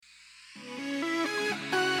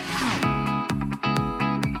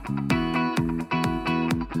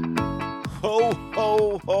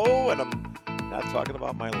and I'm not talking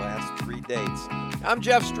about my last 3 dates. I'm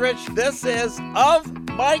Jeff Stritch. This is Of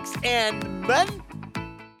Mikes and Men.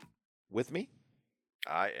 With me,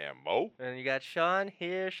 I am Mo. And you got Sean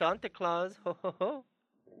here, Santa Claus. Ho, ho, ho.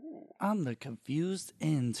 I'm the confused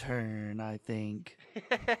intern, I think.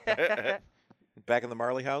 back in the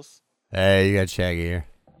Marley house. Hey, you got Shaggy here.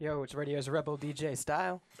 Yo, it's Radio's Rebel DJ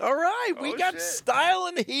Style. All right, we got shit. Style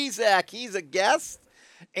and Hezak. He's a guest,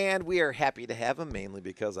 and we are happy to have him, mainly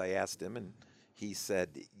because I asked him, and he said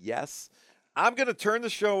yes. I'm going to turn the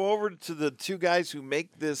show over to the two guys who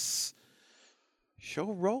make this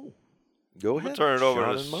show roll. Go I'm ahead. gonna turn it over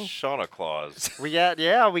Sean to and Mo. Santa Claus. we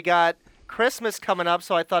got Christmas coming up,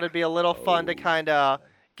 so I thought it'd be a little fun to kind of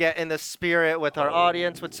get in the spirit with our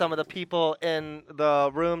audience, with some of the people in the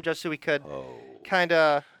room, just so we could kind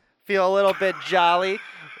of feel a little bit jolly.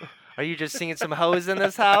 Are you just singing some hoes in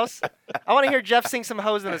this house? I want to hear Jeff sing some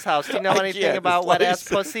hoes in this house. Do you know I anything can't, about it's wet like- ass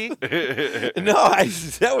pussy? No,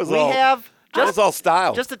 that was We all. have that was all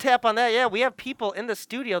Style. just to tap on that. Yeah, we have people in the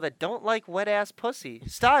studio that don't like wet ass pussy.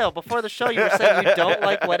 Style, before the show, you were saying you don't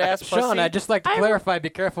like wet ass pussy. Sean, I'd just like to clarify, be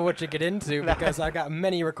careful what you get into, because I got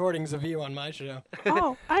many recordings of you on my show.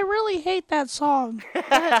 Oh, I really hate that song.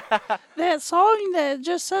 That song that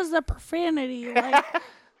just says the profanity, like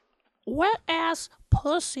wet ass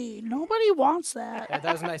pussy. Nobody wants that. Yeah,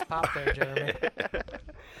 that was a nice pop there, Jeremy.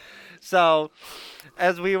 So,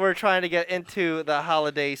 as we were trying to get into the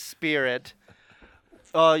holiday spirit,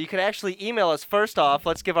 you can actually email us. First off,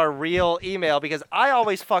 let's give our real email, because I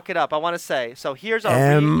always fuck it up. I want to say. So here's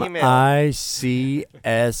our real email. MICSNMEN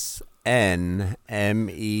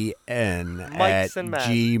Mikes at and Men.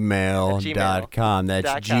 gmail.com. That's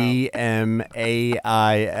 .com.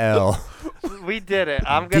 GMAIL. We did it.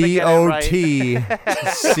 I'm going to get it right.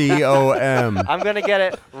 DOTCOM. I'm going to get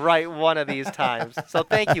it right one of these times. So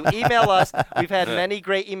thank you. Email us. We've had many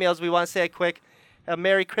great emails. We want to say a quick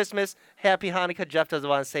Merry Christmas, Happy Hanukkah. Jeff doesn't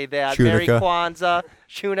want to say that. Merry Chanukah.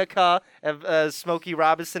 Kwanzaa, Chanukah, Smokey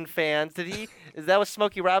Robinson fans. Is that what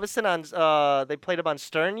Smokey Robinson on? They played him on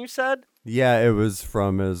Stern, you said? Yeah, it was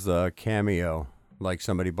from his cameo. Like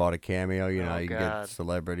somebody bought a cameo, you know, Oh, you God. get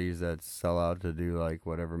celebrities that sell out to do like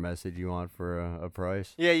whatever message you want for a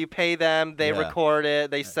price. Yeah, you pay them, they Yeah. record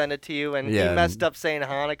it, they send it to you, and Yeah, he messed up saying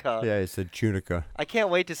Hanukkah. Yeah, it said Chunica. I can't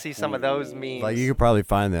wait to see some of those memes. Like you could probably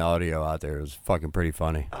find the audio out there. It was fucking pretty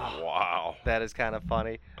funny. Wow. That is kind of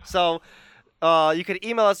funny. So, you could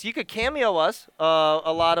email us. You could cameo us.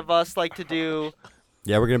 A lot of us like to do.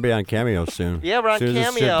 Yeah, we're gonna be on Cameo soon. Yeah, we're on soon Cameo.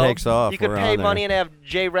 As this shit takes off, you could we're pay on there. money and have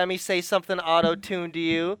Jay Remy say something auto-tuned to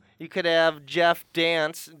you. You could have Jeff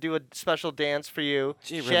do a special dance for you.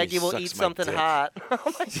 Jay Remy Shaggy will sucks eat my something dick. hot.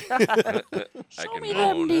 Oh my God! Show me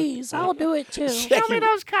them knees. I'll do it too. Show me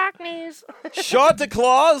those cockneys. Santa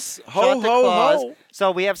Claus. Ho, Santa ho, Claus. ho. So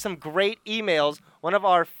we have some great emails. One of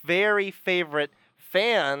our very favorite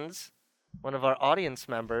fans, one of our audience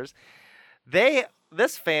members,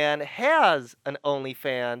 this fan has an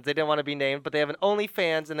OnlyFans. They didn't want to be named, but they have an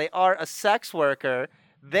OnlyFans, and they are a sex worker.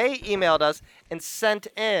 They emailed us and sent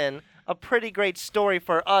in a pretty great story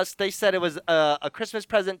for us. They said it was a Christmas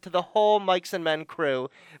present to the whole Mikes and Men crew.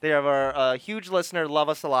 They are a huge listener, love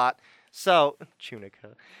us a lot. So,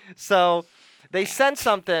 Chunica. So, they sent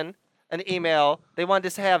something, an email. They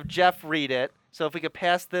wanted to have Jeff read it. So, if we could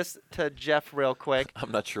pass this to Jeff real quick.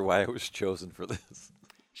 I'm not sure why I was chosen for this.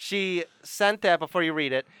 She sent that, before you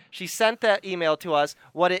read it, she sent that email to us.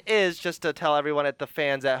 What it is, just to tell everyone at the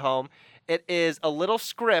fans at home, it is a little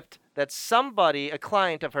script that somebody, a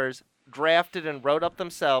client of hers, drafted and wrote up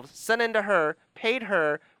themselves, sent in to her, paid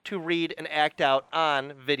her to read and act out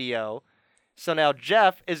on video. So now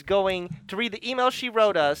Jeff is going to read the email she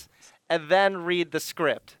wrote us and then read the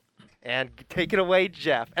script. And take it away,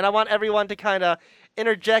 Jeff. And I want everyone to kind of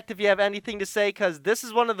interject if you have anything to say, because this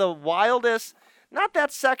is one of the wildest, not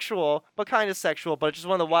that sexual, but kind of sexual, but it's just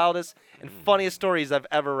one of the wildest and funniest stories I've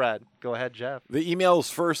ever read. Go ahead, Jeff. The email's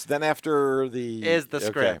first, then after the... Is the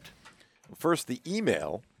script. First, the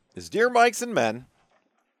email is, Dear Mikes and Men,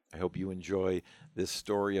 I hope you enjoy this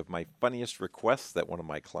story of my funniest request that one of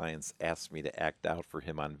my clients asked me to act out for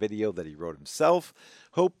him on video that he wrote himself.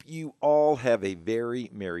 Hope you all have a very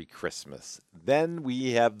Merry Christmas. Then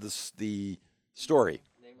we have the story.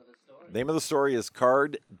 Name of the story is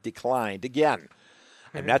Card Declined. Again,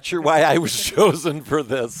 I'm not sure why I was chosen for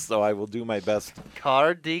this, so I will do my best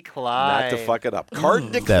Card decline. not to fuck it up.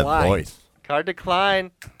 Card That Declined. voice. Card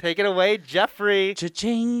decline. Take it away, Jeffrey.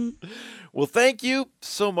 Cha-ching. Well, thank you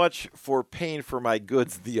so much for paying for my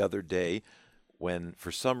goods the other day when,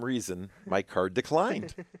 for some reason, my card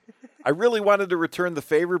declined. I really wanted to return the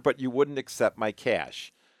favor, but you wouldn't accept my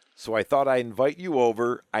cash. So I thought I'd invite you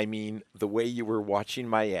over. I mean, the way you were watching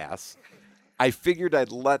my ass. I figured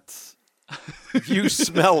I'd let you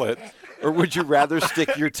smell it, or would you rather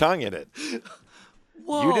stick your tongue in it?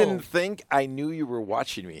 Whoa. You didn't think I knew you were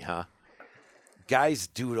watching me, huh? Guys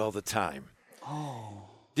do it all the time. Oh.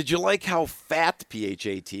 Did you like how fat,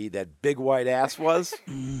 P-H-A-T, that big white ass was?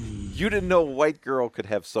 You didn't know a white girl could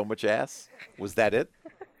have so much ass? Was that it?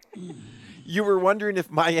 You were wondering if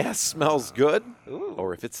my ass smells good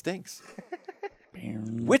or if it stinks.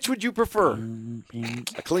 Which would you prefer?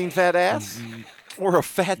 A clean fat ass or a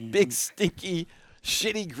fat, big, stinky,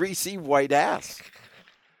 shitty, greasy white ass?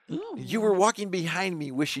 You were walking behind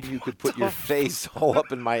me wishing you could put your face all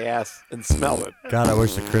up in my ass and smell it. God, I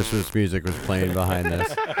wish the Christmas music was playing behind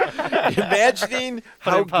this. Imagining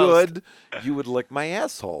how in post. good you would lick my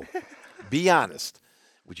asshole. Be honest.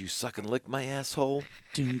 Would you suck and lick my asshole?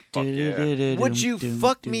 Would you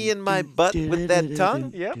fuck me in my butt with that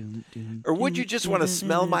tongue? Yep. Or would you just want to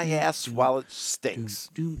smell my ass while it stinks?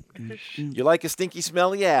 You like a stinky,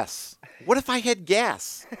 smelly ass? What if I had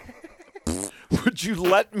gas? Would you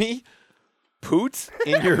let me poot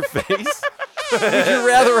in your face? Would you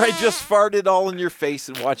rather I just farted all in your face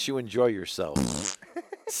and watch you enjoy yourself?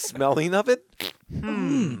 Smelling of it?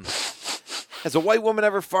 Has a white woman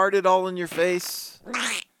ever farted all in your face?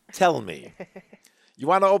 Tell me. You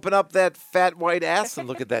want to open up that fat white ass and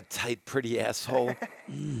look at that tight, pretty asshole?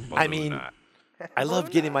 I mean, I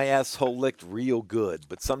love getting my asshole licked real good,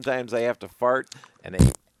 but sometimes I have to fart, and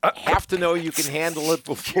I have to know you can handle it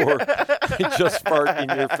before I just fart in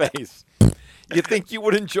your face. You think you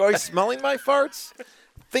would enjoy smelling my farts?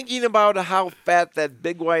 Thinking about how fat that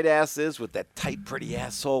big white ass is with that tight, pretty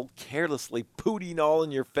asshole carelessly pooting all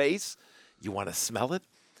in your face? You want to smell it?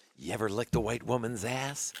 You ever licked a white woman's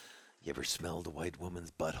ass? You ever smelled a white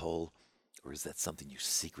woman's butthole? Or is that something you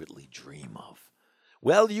secretly dream of?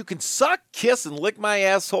 Well, you can suck, kiss, and lick my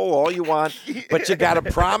asshole all you want, but you got to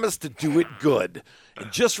promise to do it good.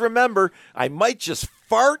 And just remember, I might just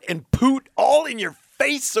fart and poot all in your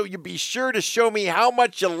face, so you be sure to show me how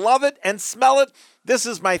much you love it and smell it. This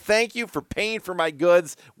is my thank you for paying for my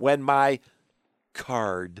goods when my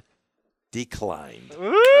card declined.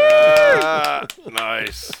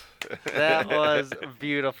 Nice. That was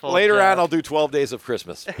beautiful. Later Jeff. on, I'll do 12 Days of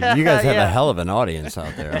Christmas. You guys have Yeah. a hell of an audience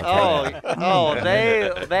out there. I'll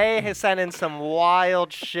tell you. They sent in some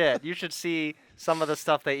wild shit. You should see some of the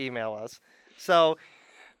stuff they email us. So,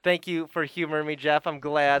 thank you for humoring me, Jeff. I'm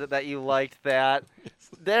glad that you liked that.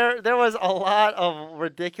 There was a lot of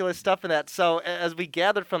ridiculous stuff in that. So, as we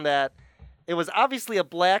gathered from that, it was obviously a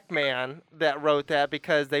black man that wrote that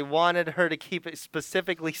because they wanted her to keep it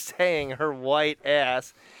specifically saying her white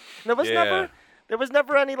ass. And there was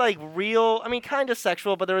never any like real, I mean, kind of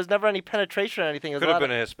sexual, but there was never any penetration or anything. It was Could a have lot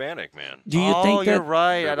been a Hispanic man. Do you oh, think you're that?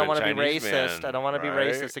 right. I Could've don't want to be been Chinese racist. man, I don't want to be right?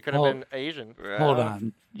 racist. It could have Well, been Asian. Hold Yeah.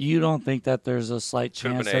 on. You don't think that there's a slight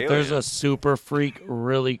Could've chance been that there's alien. a super freak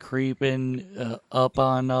really creeping up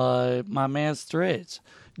on my man Stritch,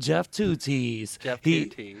 Jeff Two T's. Jeff he,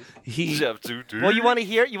 Two T's. He Jeff Tutu. Well, you want to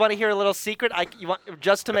hear a little secret? You want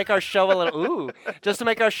just to make our show a little just to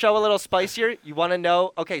make our show a little spicier. You want to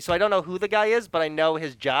know? Okay, so I don't know who the guy is, but I know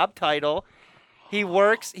his job title. He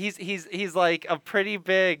works. He's like a pretty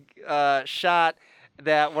big shot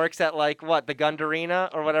that works at like what, the Gundarina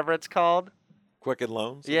or whatever it's called. Quicken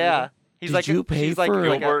Loans? Yeah, he's Did like you pay he's like, for-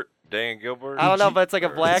 like a- Gilbert. Dan Gilbert. I don't know, but it's like a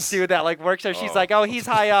Or- black dude that like works there. She's Oh. like, oh, he's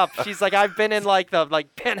high up. She's like, I've been in like the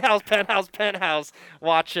penthouse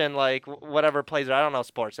watching like whatever plays there. I don't know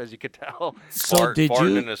sports, as you could tell. so Fart, did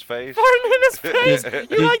farting you? in his face. Farting in his face.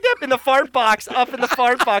 You like that in the fart box? Up in the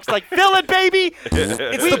fart box, like fill it, baby. It's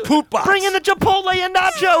the poop box. Bring in the Chipotle and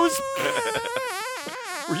nachos.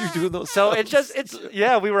 Were you doing those? So it's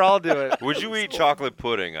yeah, we were all doing it. Would you eat chocolate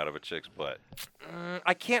pudding out of a chick's butt?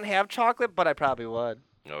 I can't have chocolate, but I probably would.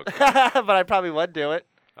 Okay, But I probably would do it.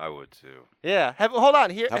 I would too. Yeah. Hold on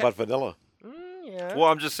here. How about vanilla? Yeah. Well,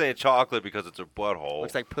 I'm just saying chocolate because it's a butthole.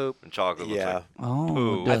 Looks like poop. and chocolate looks Yeah. like Oh,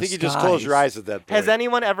 Poo. I think you just close your eyes at that point. Has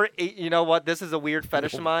anyone ever you know what? This is a weird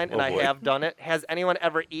fetish of mine, and Oh, I boy. have done it. Has anyone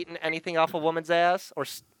ever eaten anything off a woman's ass? Or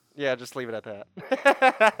yeah, just leave it at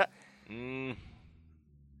that.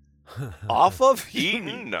 Off of?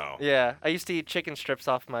 eaten. No. Yeah, I used to eat chicken strips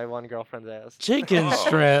off my one girlfriend's ass. chicken Oh.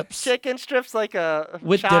 strips Chicken strips like a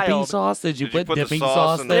with child. dipping sauce. Did you Did you put put the dipping sauce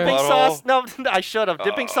sauce in the there? Dipping butthole? sauce? No, I should have.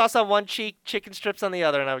 Dipping Oh. sauce on one cheek, chicken strips on the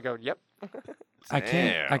other, and I would go, yep. I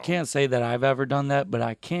Damn. can't say that I've ever done that, but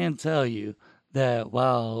I can tell you that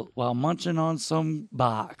while munching on some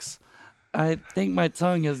box, I think my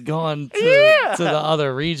tongue has gone to the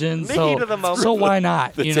other region. The so heat of the moment. so why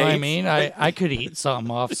not? The You know what I taste. mean? I could eat something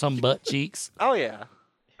off some butt cheeks. Oh yeah.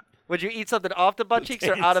 Would you eat something off the butt cheeks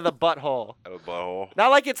or out of the butthole? A butthole. Not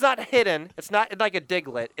like it's not hidden. It's not like a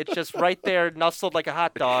diglet. It's just right there, nestled like a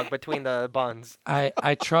hot dog between the buns. I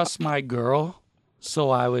trust my girl, so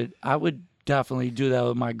I would definitely do that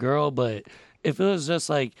with my girl. But if it was just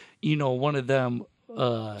like one of them,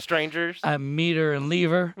 Strangers. I meet her and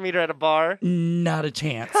leave her, Meet her at a bar. not a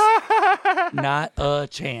chance, not a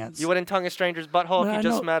chance. You wouldn't tongue a stranger's butthole if I you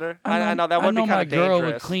just know- met her. I know that I would know be my kind of girl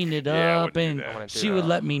dangerous. would clean it Yeah, I up, wouldn't do and that. I wouldn't do she would that.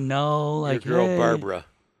 let me know, Your like, girl hey. Barbara.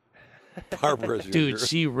 Barbara's your Dude, girl.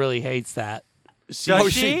 she really hates that. She, Does Oh,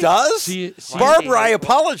 she does? She, Barbara, I Why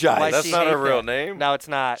apologize. That's she not hate a real that? name. No, it's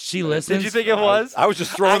not. she listens. Did you think it was? I was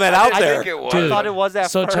just throwing that out I there. think it was. I Dude. thought it was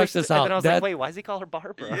at So first. check this And out. then I was That- like, wait, why does he call her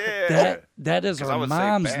Barbara? Yeah. That is 'Cause I her would say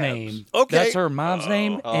mom's Babs. name. Okay. That's her mom's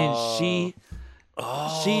name, and she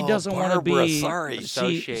doesn't want to Barbara, be. sorry. She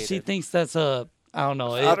Associated. thinks that's a. I don't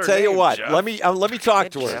know. I'll her tell you name, what. Jeff. Let me talk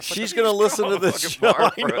to her. Jeff, what She's the- going to listen to call her this show.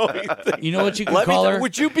 fucking I know. Barbara. You know what you can Let me. call her?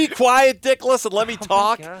 Would you be quiet, Dick? Listen, let me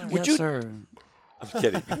talk. God. Would yes, you? sir. I'm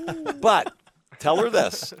kidding. But tell her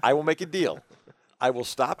this. I will make a deal. I will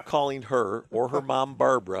stop calling her or her mom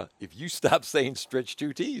Barbara if you stop saying stretch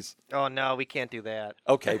two T's. Oh, no, we can't do that.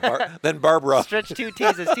 Okay, then Barbara. Stretch two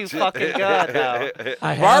T's is too fucking good, though.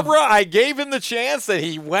 I have, Barbara, I gave him the chance and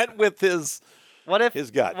he went with his. What if His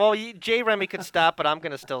gut. Well, J. Remy could stop, but I'm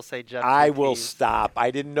gonna still say Jeff. I two will T's. stop. I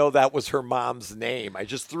didn't know that was her mom's name. I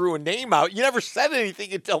just threw a name out. You never said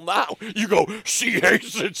anything until now. You go, she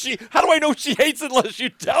hates it. How do I know she hates it unless you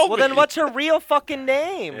tell me? Well, then what's her real fucking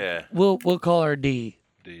name? Yeah. we'll call her D.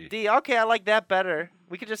 D. D. Okay, I like that better.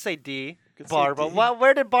 We could just say D. Could say Barbara. D. Well,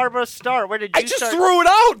 where did Barbara start? Where did you I just start? threw it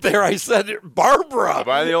out there. I said Barbara. Am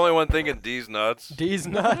I the only one thinking D's nuts? D's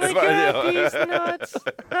nuts. Oh my Am I God, the- D's nuts.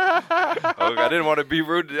 Oh, I didn't want to be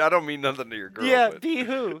rude. I don't mean nothing to your girl. Yeah, but D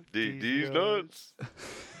who? D's nuts.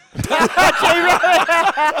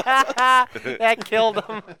 That killed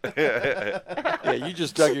him. Yeah, you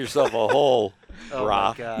just dug yourself a hole, Oh Ra.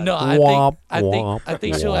 my God. No, Womp, I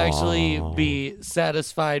think she'll womp. actually be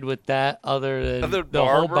satisfied with that, other than Other the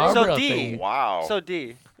whole Barbara? Barbara So D. thing. Wow. So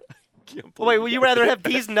D. Can't Wait, believe would it. you rather have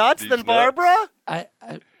D's nuts D's than nuts. Barbara?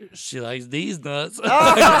 She likes these nuts.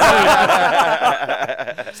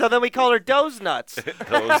 So then we call her Doe's nuts.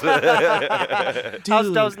 How's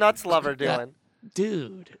Dude, Doe's nuts lover doing?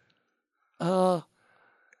 dude.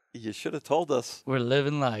 You should have told us. We're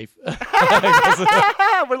living life.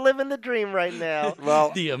 We're living the dream right now.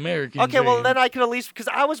 Well, The American Okay, well dream. then I could at least because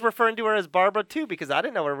I was referring to her as Barbara too because I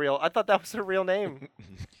didn't know her real. I thought that was her real name.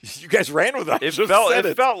 you guys ran with it. I It just felt said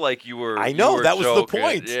it felt like you were. I you know, were that was the joking.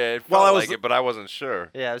 point. Yeah, it felt Well, I was- like it, but I wasn't sure.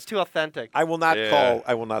 Yeah, it was too authentic. I will not Yeah. call.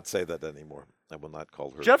 I will not say that anymore. I will not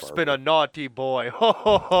call her. Jeff's Barbara. been a naughty boy. Oh.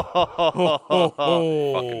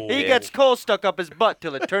 He gets coal stuck up his butt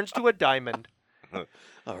till it turns to a diamond.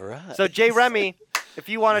 All right. So Jay Remy, if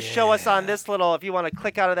you want to show us on this little, if you want to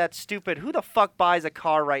click out of that stupid, who the fuck buys a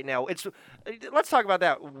car right now? Let's talk about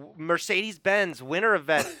that Mercedes Benz winter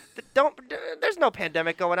event. There's no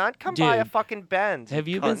pandemic going on. Come buy a Dude, fucking Benz. Have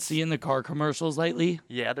you been cunts. seeing the car commercials lately?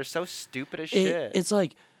 Yeah, they're so stupid as shit. It's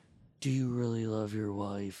like, do you really love your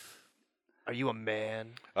wife? Are you a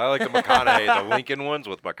man? I like the McConaughey, the Lincoln ones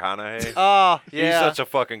with McConaughey. Oh, He's yeah. such a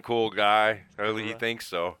fucking cool guy. Or at least he thinks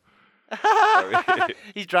so.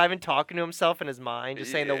 He's driving, talking to himself in his mind,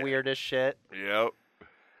 just saying the Yeah. weirdest shit. Yep.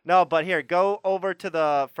 No, but here, go over to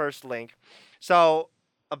the first link. So,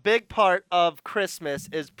 a big part of Christmas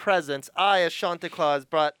is presents. I, as Santa Claus,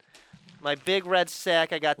 brought my big red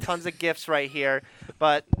sack. I got tons of gifts right here,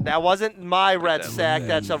 but that wasn't my red sack.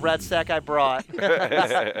 That's a red sack I brought.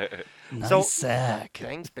 Nice So- sack.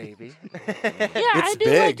 Thanks, baby. Yeah, I It's do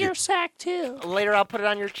big. like your sack too. Later, I'll put it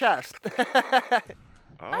on your chest.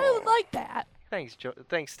 I would like that. Thanks,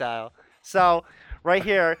 thanks, Style. So, right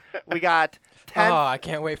here, we got 10 Oh, I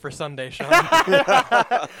can't wait for Sunday, Sean.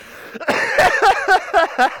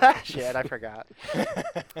 Shit, I forgot.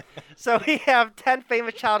 So we have 10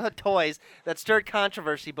 famous childhood toys that stirred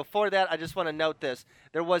controversy. Before that, I just want to note this.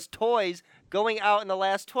 There was toys going out in the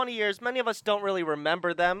last 20 years. Many of us don't really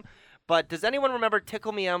remember them, but does anyone remember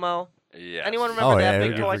Tickle Me Elmo? Yes. Anyone remember Oh that yeah,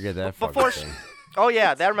 big who can toy? forget that Before fucking thing? Oh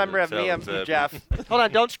yeah, that remember of Tell me him, and Zeb. Jeff. Hold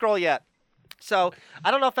on, don't scroll yet. So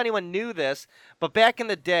I don't know if anyone knew this, but back in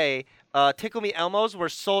the day, Tickle Me Elmos were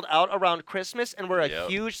sold out around Christmas and were a Yep.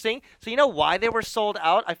 huge thing. So you know why they were sold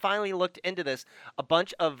out? I finally looked into this. A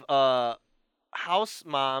bunch of house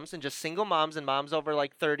moms and just single moms and moms over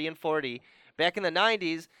like 30 and 40. Back in the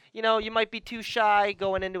 90s, you know, you might be too shy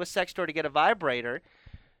going into a sex store to get a vibrator.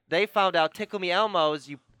 They found out Tickle Me Elmos,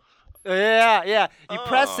 you Yeah. You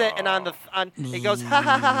press it, and it goes ha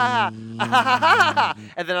ha ha ha ha ha ha ha ha,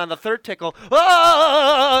 and then on the third tickle,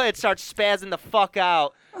 oh, it starts spazzing the fuck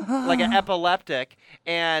out like an epileptic.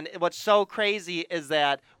 And what's so crazy is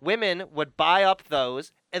that women would buy up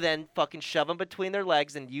those and then fucking shove them between their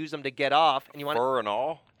legs and use them to get off. And you want Fur and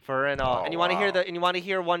all? fur and all. Oh, And you want to hear wow. and you want to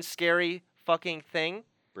hear one scary fucking thing.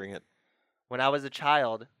 Bring it. When I was a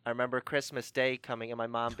child, I remember Christmas Day coming and my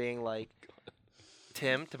mom being like,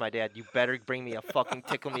 Tim, to my dad, you better bring me a fucking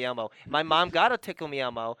Tickle Me Elmo. My mom got a Tickle Me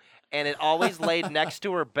Elmo, and it always laid next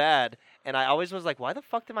to her bed. And I always was like, why the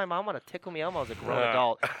fuck did my mom want to Tickle Me Elmo as a grown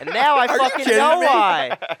adult? And now I fucking kidding know me?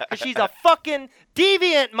 why. Because she's a fucking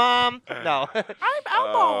deviant, Mom. No. I'm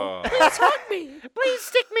Elmo. Please hug me. Please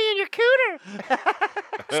stick me in your cooter.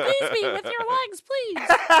 Squeeze me with your legs,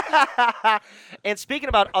 please. And speaking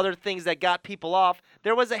about other things that got people off,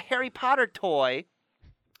 there was a Harry Potter toy,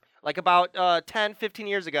 like about 10, 15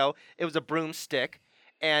 years ago. It was a broomstick,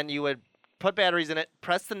 and you would put batteries in it,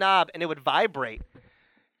 press the knob, and it would vibrate.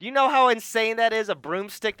 Do you know how insane that is, a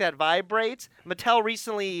broomstick that vibrates? Mattel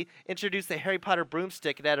recently introduced the Harry Potter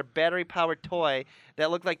broomstick. It had a battery-powered toy that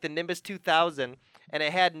looked like the Nimbus 2000, and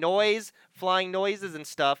it had noise, flying noises and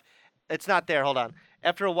stuff. It's not there. Hold on.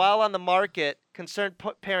 After a while on the market, concerned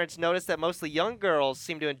parents noticed that mostly young girls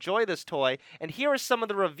seem to enjoy this toy, and here are some of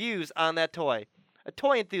the reviews on that toy. A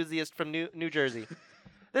toy enthusiast from New Jersey.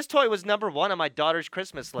 This toy was #1 on my daughter's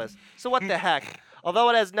Christmas list, so what the heck?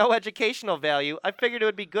 Although it has no educational value, I figured it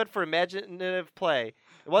would be good for imaginative play.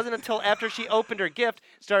 It wasn't until after she opened her gift,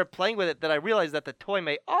 started playing with it, that I realized that the toy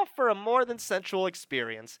may offer a more than sensual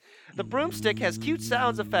experience. The broomstick has cute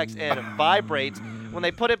sound effects and it vibrates when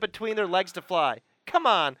they put it between their legs to fly. Come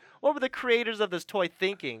on, what were the creators of this toy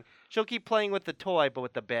thinking? She'll keep playing with the toy, but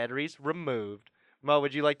with the batteries removed. Mo,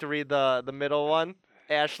 would you like to read the middle one?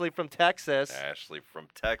 Ashley from Texas. Ashley from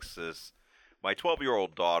Texas. My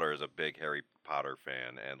 12-year-old daughter is a big Harry Potter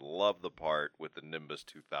fan and loved the part with the Nimbus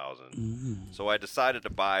 2000. So I decided to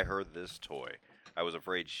buy her this toy. I was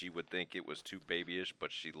afraid she would think it was too babyish,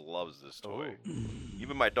 but she loves this toy.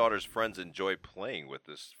 Even my daughter's friends enjoy playing with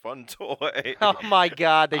this fun toy. Oh my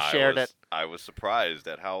God, they shared it. I was surprised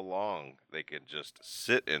at how long they could just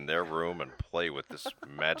sit in their room and play with this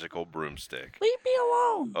magical broomstick. Leave me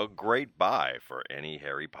alone. A great buy for any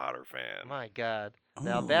Harry Potter fan. My God.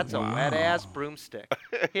 Now that's a wet-ass broomstick.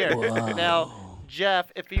 Here, now, Jeff,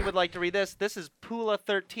 if you would like to read this is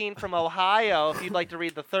Pula13 from Ohio, if you'd like to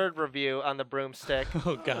read the third review on the broomstick.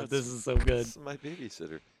 Oh God, this is so good. This is my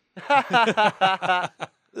babysitter.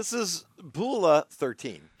 This is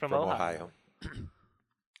Bula13 from Ohio.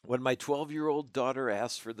 When my 12-year-old daughter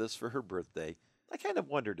asked for this for her birthday, I kind of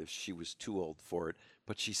wondered if she was too old for it,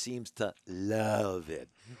 but she seems to love it.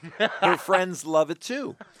 Her friends love it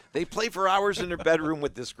too. They play for hours in their bedroom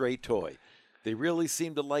with this great toy. They really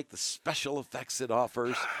seem to like the special effects it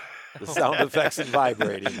offers, the sound effects and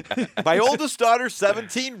vibrating. My oldest daughter,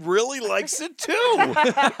 17, really likes it too.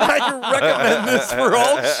 I can recommend this for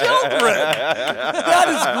all children. That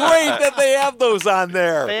is great that they have those on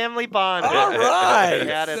there. Family bonding. All right.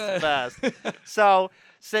 At its best. So,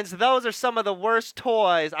 since those are some of the worst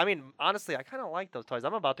toys, I mean, honestly, I kind of like those toys.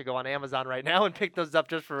 I'm about to go on Amazon right now and pick those up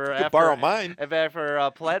just for You could borrow mine.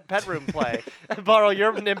 for pet room play. Borrow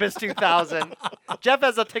your Nimbus 2000. Jeff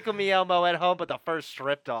has a Tickle Me Elmo at home, but the first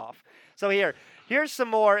stripped off. So here's some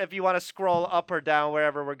more if you want to scroll up or down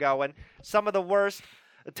wherever we're going. Some of the worst.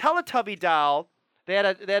 The Teletubby doll. They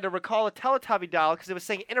had to recall a Teletubby doll because it was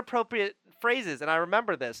saying inappropriate phrases, and I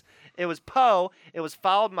remember this. It was Poe. It was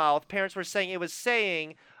foul mouth. Parents were saying it was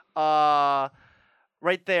saying, right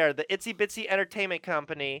there, the Itsy Bitsy Entertainment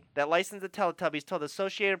Company that licensed the Teletubbies told the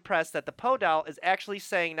Associated Press that the Poe doll is actually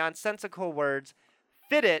saying nonsensical words,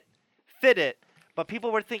 fit it. But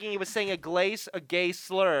people were thinking he was saying a gay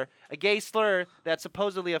slur that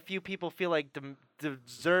supposedly a few people feel like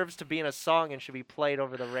deserves to be in a song and should be played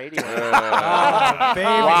over the radio. Oh, baby.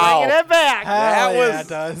 Bringing it back. Hell That yeah, was- it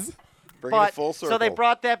does. Bring it full circle. So they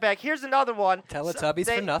brought that back. Here's another one.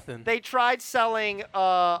 Teletubbies for nothing. They tried selling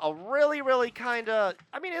a really, really kind of.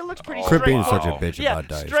 I mean, it looks pretty Quit being straightforward. such a bitch Yeah, about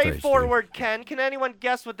Dire Straits, dude. straightforward Ken. Can anyone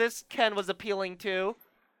guess what this Ken was appealing to?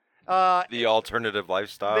 The alternative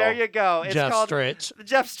lifestyle. There you go. It's Jeff called Stritch.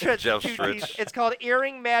 Jeff Stritch. Jeff 2 Stritch. Ds. It's called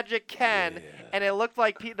Earring Magic Ken, and it looked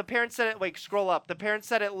like the parents said it. Wait, scroll up. The parents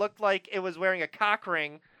said it looked like it was wearing a cock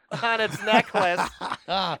ring on its necklace.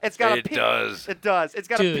 It's got a It pink, does. It does. It's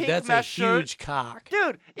got a Dude, pink that's a mesh shirt. huge cock.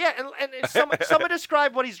 Dude, yeah, and someone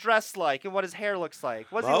describe what he's dressed like and what his hair looks like.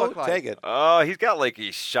 What does he Well, look like? take it. He's got like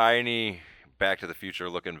a shiny Back to the Future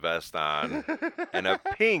looking vest on, and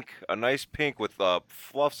a nice pink with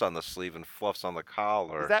fluffs on the sleeve and fluffs on the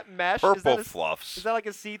collar. Is that mesh? Purple Is fluffs. that like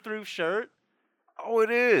a see-through shirt? Oh,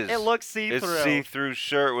 it is. It looks see-through. It's see-through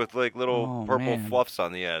shirt with like little purple man. fluffs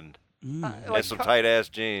on the end. Like And some tight-ass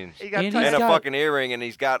jeans. He got And tight- he's And a got- fucking earring, and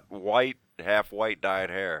he's got half white dyed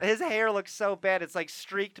hair. His hair looks so bad. It's like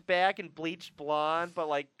streaked back and bleached blonde, but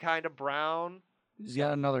like kind of brown. He's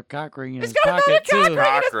got another cock ring in He's his got another pocket cock too. ring in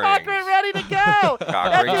his Cock pocket, rings. ready to go. Cock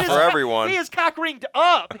That rings dude is- for everyone. He is cock ringed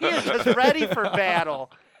up. He is just ready for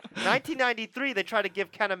battle. 1993, they tried to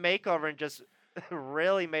give Ken a makeover and just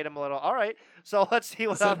really made him a little. All right, so let's see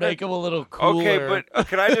what To other. make him a little cooler. Okay, but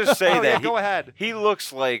can I just say Oh, yeah, that go ahead. he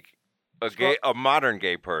looks like a modern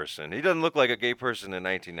gay person. He doesn't look like a gay person in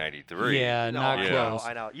 1993. Yeah, not I close. know,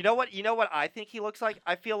 I know. You know what? You know what I think he looks like?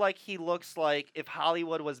 I feel like he looks like if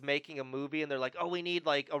Hollywood was making a movie and they're like, oh, we need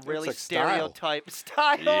like a really like Style. stereotype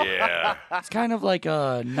style. Yeah. It's kind of like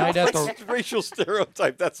a night at the. Racial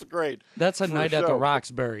stereotype. That's great. That's a for a night at the show.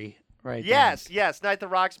 Roxbury, right? Yes, yes, Night at the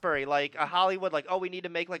Roxbury, like a Hollywood, like, oh, we need to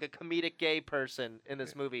make like a comedic gay person in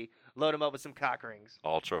this movie. Load him up with some cock rings.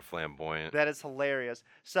 Ultra flamboyant. That is hilarious.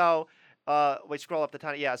 So, wait, scroll up the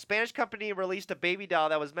tiny. Yeah, a Spanish company released a baby doll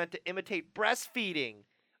that was meant to imitate breastfeeding.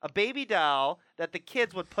 A baby doll that the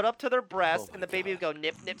kids would put up to their breast, and the baby would go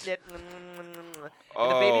nip, nip, nip, and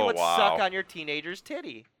the baby would suck on your teenager's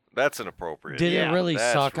titty. That's inappropriate. Did Yeah, it really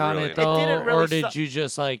that's suck on really it though, didn't really or did suck- you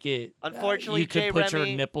just like it? Unfortunately, you could Jay put Remy-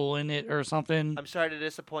 your nipple in it or something. I'm sorry to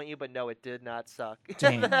disappoint you, but no, it did not suck.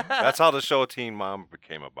 Damn. That's how the show Teen Mom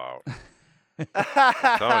became about.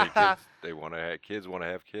 I'm telling you, kids want to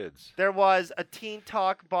have kids. There was a Teen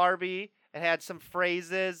Talk Barbie. It had some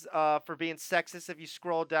phrases for being sexist. If you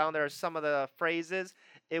scroll down, there are some of the phrases.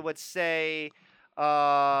 It would say,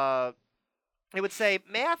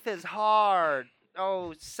 math is hard.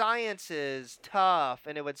 Oh, science is tough.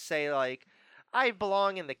 And it would say like, I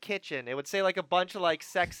belong in the kitchen. It would say like a bunch of like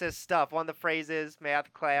sexist stuff. One of the phrases,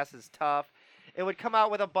 math class is tough. It would come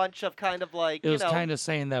out with a bunch of kind of like, It was you know, kind of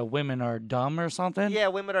saying that women are dumb or something. yeah,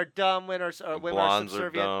 women are dumb. Women are Blondes are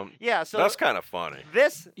subservient. dumb. Yeah, so That's kind of funny.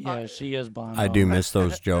 this Yeah, she is blonde. I do miss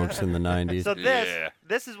those jokes in the 90s. So this Yeah.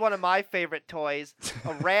 this is one of my favorite toys.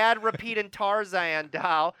 A rad repeating Tarzan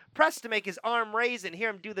doll. Press to make his arm raise and hear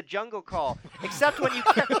him do the jungle call. Except when you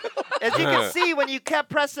kept, as you can see, when you kept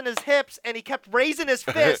pressing his hips and he kept raising his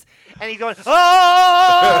fist and he's going,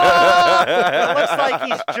 oh! It looks like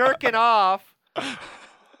he's jerking off.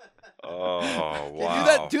 Oh, Hey,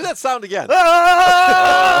 wow. do that sound again.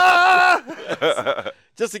 Ah!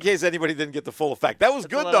 Just in case anybody didn't get the full effect. That was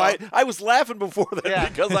It's a good though. little- I was laughing before that Yeah.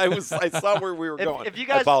 because I saw where we were going. If you I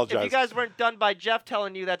guys apologize. weren't done by Jeff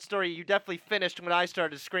telling you that story, you definitely finished when I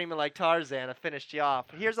started screaming like Tarzan. I finished you off.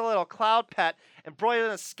 Here's a little cloud pet embroidered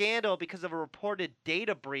in a scandal because of a reported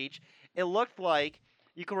data breach. It looked like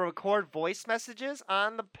you could record voice messages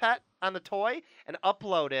on the toy and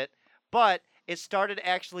upload it, but it started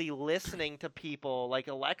actually listening to people like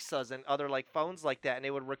Alexas and other like phones like that, and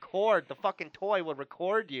it would record. The fucking toy would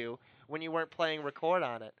record you when you weren't playing record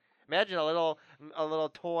on it. Imagine a little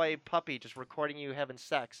toy puppy just recording you having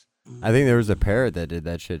sex. I think there was a parrot that did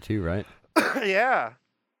that shit too, right? Yeah.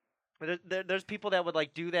 There's people that would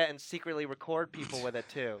like do that and secretly record people with it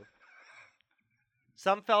too.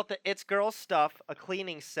 Some felt that It's Girl Stuff, a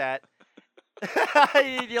cleaning set.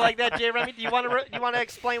 You like that, Jay Remy? Do you want to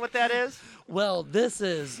explain what that is? Well, this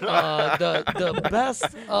is the best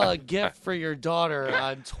gift for your daughter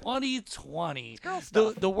on 2020.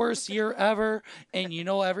 The worst year ever, and you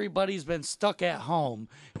know everybody's been stuck at home,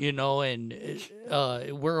 you know, and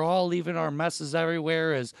we're all leaving our messes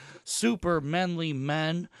everywhere as super manly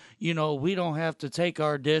men. You know, we don't have to take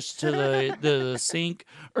our dish to the sink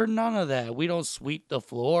or none of that. We don't sweep the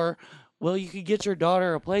floor. Well, you could get your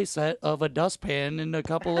daughter a playset of a dustpan and a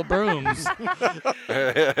couple of brooms. Who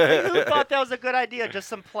thought that was a good idea? Just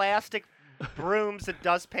some plastic brooms and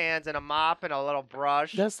dustpans and a mop and a little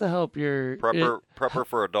brush. That's to help your Prepper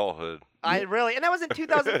for adulthood. And that was in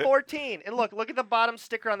 2014. And look at the bottom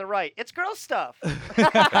sticker on the right. It's girl stuff.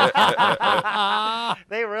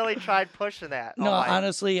 They really tried pushing that. No, Oh, my-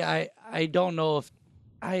 honestly, I don't know if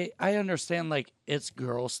I understand like it's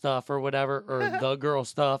girl stuff or whatever or the girl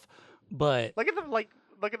stuff, but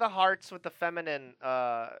Look at the hearts with the feminine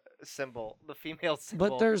symbol, the female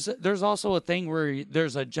symbol. there's also a thing where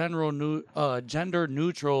there's a gender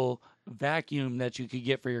neutral vacuum that you could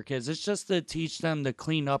get for your kids. It's just to teach them to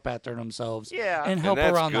clean up after themselves. Yeah. And help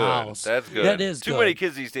that's around good. the house. That's good. That is Too good. many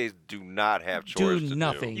kids these days do not have chores Do to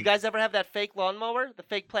nothing. You guys ever have that fake lawnmower? The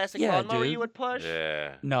fake plastic Yeah, lawnmower dude. you would push?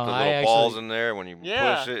 Yeah. No, the I little balls actually- in there when you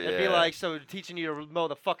Yeah, push it. it'd be like teaching you to mow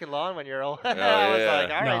the fucking lawn when you're old. I was yeah.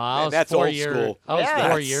 like, all No, right, I was that's 4 old years. school. I was Yeah. 4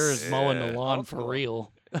 That's- years mowing the yeah. lawn Old for school.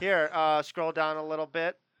 real. Here, scroll down a little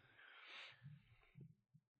bit.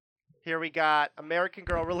 Here we got American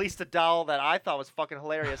Girl released a doll that I thought was fucking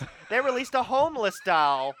hilarious. They released a homeless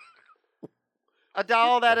doll. A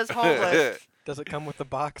doll that is homeless. Does it come with the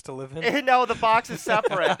box to live in? No, the box is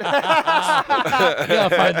separate. You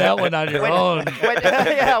gotta find that one on your own.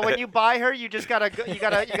 When you buy her, you just gotta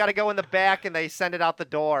go in the back and they send it out the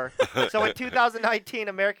door. So in 2019,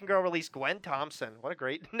 American Girl released Gwen Thompson. What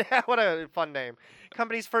a fun name.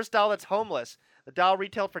 Company's first doll that's homeless. The doll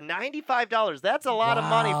retailed for $95. That's a lot of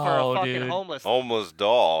money for Wow, a fucking dude. homeless. Homeless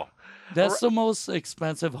doll. That's the most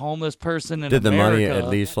expensive homeless person in Did the America. money at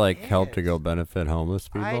least like help to is. go benefit homeless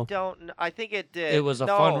I people? don't. I think it did. It was a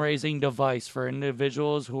No. fundraising device for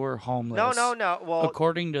individuals who were homeless. No. Well,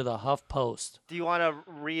 According to the Huff Post. do you want to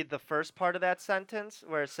read the first part of that sentence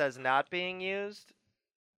where it says not being used?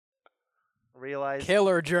 Realize.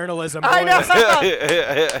 Killer journalism. I boys.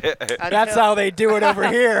 know. That's how they do it over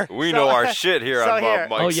here. We know our shit here so on here-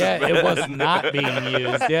 Bob Oh Mike's. yeah, it was not being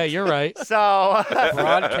used. Yeah, you're right. So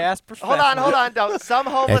Broadcast professional. hold on. No, some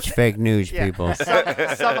homeless. It's fake news, Yeah. people.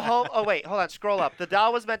 Oh wait, hold on. Scroll up. The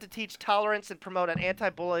doll was meant to teach tolerance and promote an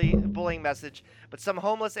anti-bullying message, but some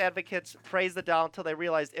homeless advocates praised the doll until they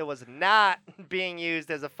realized it was not being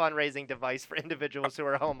used as a fundraising device for individuals who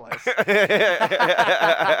are homeless.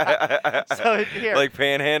 So here. Like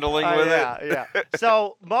panhandling with it. Yeah.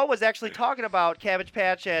 So Mo was actually talking about Cabbage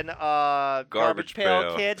Patch and Garbage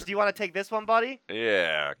Pail Kids. Do you want to take this one, buddy?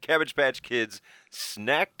 Yeah, Cabbage Patch Kids,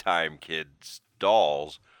 Snack Time Kids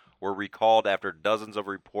dolls were recalled after dozens of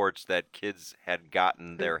reports that kids had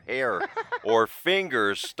gotten their hair or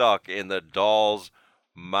fingers stuck in the doll's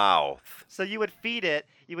mouth. So you would feed it.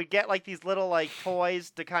 You would get like these little like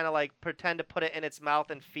toys to kind of like pretend to put it in its mouth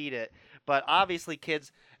and feed it. But obviously,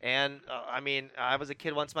 kids, and I mean, I was a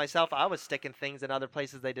kid once myself. I was sticking things in other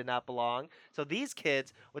places they did not belong. So these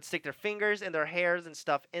kids would stick their fingers and their hairs and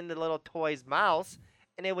stuff in the little toys' mouths,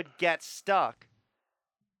 and it would get stuck.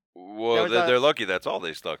 Well, was a- they're lucky that's all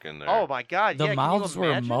they stuck in there. Oh my God! The yeah, mouths can you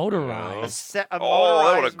were imagine? motorized. A Oh,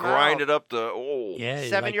 that would have motorized grinded mouth. up the. Oh. Yeah,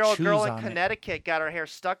 like 7-year-old girl chews in on it. Connecticut got her hair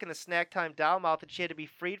stuck in the Snack Time doll mouth, and she had to be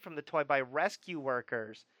freed from the toy by rescue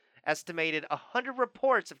workers. Estimated 100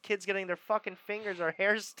 reports of kids getting their fucking fingers or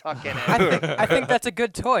hair stuck in it. I think that's a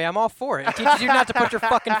good toy. I'm all for it. It teaches you not to put your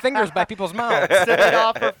fucking fingers by people's mouths. So they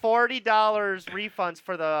offer $40 refunds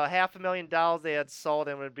for the $500,000 they had sold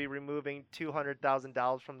and would be removing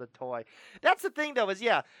 $200,000 from the toy. That's the thing, though, is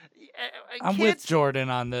I'm with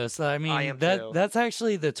Jordan on this. I mean, am too. that's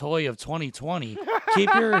actually the toy of 2020.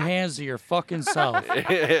 Keep your hands to your fucking self.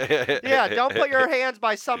 Yeah, don't put your hands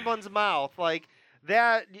by someone's mouth. Like,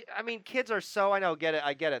 that, I mean, kids are so, I get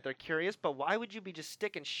it. They're curious, but why would you be just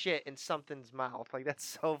sticking shit in something's mouth? Like,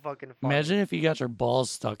 that's so fucking funny. Imagine if you got your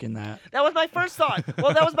balls stuck in that. That was my first thought.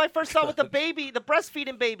 Well, that was my first thought with the baby, the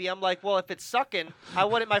breastfeeding baby. I'm like, well, if it's sucking,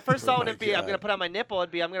 my first thought wouldn't be I'm going to put on my nipple.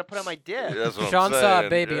 It'd be I'm going to put on my dick. That's what Sean I'm saw saying. a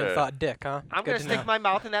baby and yeah. thought dick, huh? I'm Good going to to stick know. my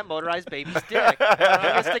mouth in that motorized baby's dick. I'm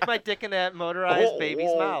going to stick my dick in that motorized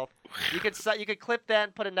baby's mouth. You could clip that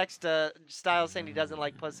and put it next to Styles saying he doesn't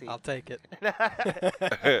like pussy. I'll take it.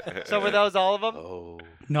 So were those all of them? Oh.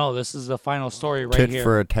 No, this is the final story right Tit here.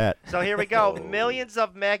 for a tat. So here we go. Millions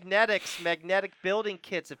of magnetic building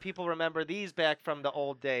kits. If people remember these back from the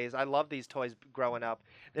old days, I love these toys growing up.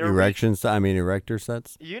 They were Erector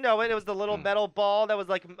sets. You know it. It was the little metal ball that was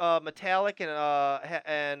like metallic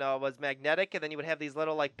and was magnetic, and then you would have these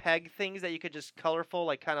little like peg things that you could just colorful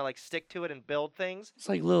like kind of like stick to it and build things. It's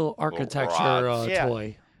like little architecture rods. Yeah.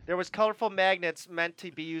 toy. There was colorful magnets meant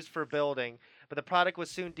to be used for building, but the product was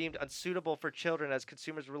soon deemed unsuitable for children as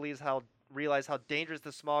consumers realized how dangerous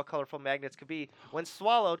the small colorful magnets could be when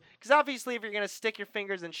swallowed. Because obviously, if you're gonna stick your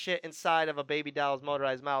fingers and shit inside of a baby doll's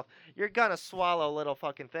motorized mouth, you're gonna swallow little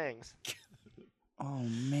fucking things. Oh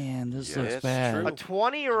man, this Yeah, looks it's bad. true. A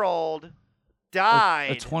 20-year-old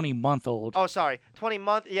died. A 20-month-old. Oh, sorry.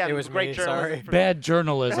 20-month. Yeah, It was great me, journalism. sorry. for- Bad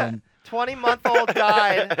journalism. 20-month-old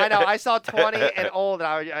died. I know. I saw 20 and old, and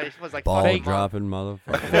I was like, Ball fucking month. dropping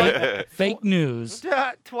motherfucker. Fake news.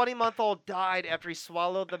 20-month-old died after he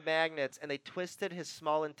swallowed the magnets, and they twisted his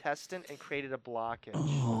small intestine and created a blockage.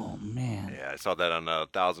 Oh man. Yeah, I saw that on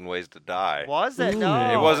 1,000 Ways to Die. Was it? Ooh.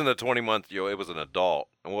 No. It wasn't a 20-month. It was an adult.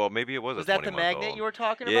 Well, maybe it was. Was a that the 20-month magnet old. you were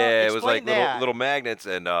talking about? Yeah, it was Explain like that. little magnets,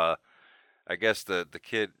 and I guess the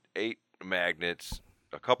kid ate magnets,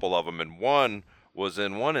 a couple of them, and one was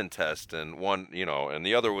in one intestine, one, and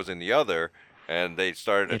the other was in the other, and they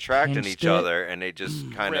started It attracting pinched each it. other, and they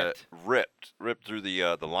just kind of Ripped. ripped through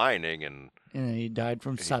the lining, and And he died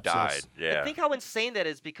from he sepsis. died. Yeah. And think how insane that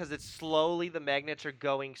is because it's slowly, the magnets are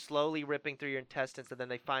going, slowly ripping through your intestines, and then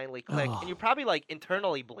they finally click. Oh. And you're probably like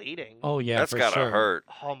internally bleeding. Oh yeah, That's for gotta sure. hurt.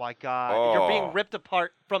 Oh my God. You're Oh. being ripped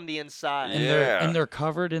apart from the inside. And Yeah. they're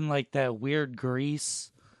covered in like that weird grease.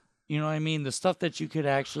 You know what I mean? The stuff that you could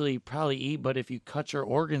actually probably eat, but if you cut your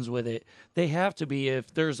organs with it, they have to be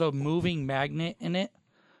if there's a moving magnet in it.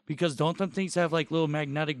 Because don't them things have like little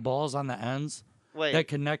magnetic balls on the ends Wait. that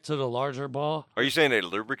connect to the larger ball? Are you saying they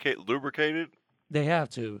lubricated? They have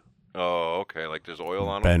to. Oh, okay. Like there's oil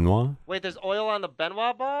on them. Benoit? Wait, there's oil on the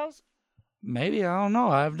Benoit balls? Maybe, I don't know.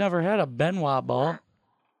 I've never had a Benoit ball.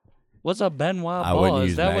 What's a Benoit I ball? wouldn't Is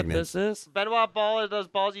use that magnets. what this is? Benoit ball are those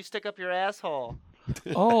balls you stick up your asshole.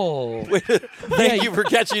 Oh. Thank you for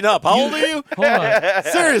catching up. How old are you? Hold on.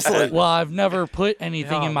 Seriously. Well, I've never put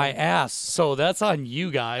anything Yeah, in my ass, so that's on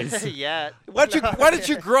you guys. Yeah. Why don't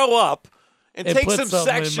you grow up and And take put some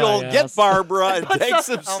something in sexual, my get ass. Barbara and take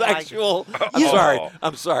some Oh my sexual. God.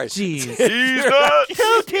 I'm sorry. Jeez.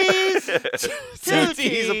 Two T's. Two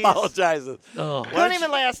T's apologizes. Oh. Couldn't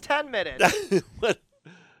even last 10 minutes. what?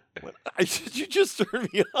 Did you just turn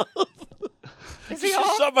me off? Is Did he you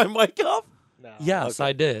off? shut my mic off? No. Yes,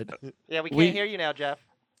 I did. Yeah, we can't We- hear you now, Jeff.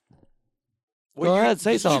 Go ahead,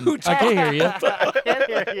 say something. I can't hear you. I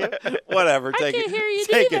can't hear you. Whatever. Take can't it. hear you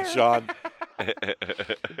Take neither. it, Sean.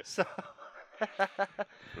 So,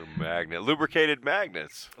 Lubricated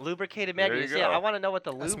magnets. lubricated There you magnets. Yeah, go. I want to know what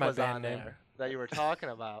the That's lube my was band on name. there that you were talking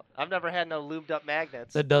about. I've never had no lubed up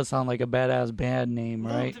magnets. That does sound like a badass band name,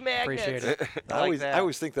 right? Lubed magnets. Appreciate it. I like I that.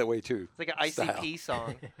 always think that way too. It's like an Style. ICP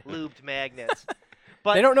song. Lubed magnets.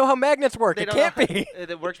 But They don't know how magnets work. they It don't can't know be.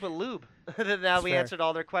 It works with lube. Now That's we fair. answered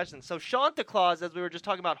all their questions. So Santa Claus, as we were just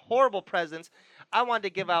talking about horrible presents, I wanted to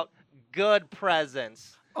give out good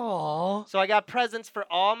presents. Aw. So I got presents for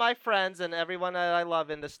all my friends and everyone that I love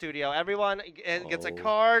in the studio. Everyone gets a Oh.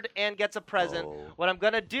 card and gets a present. Oh. What I'm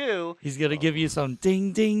gonna do? He's gonna give you some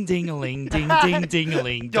ding ding ding-a-ling, ding ding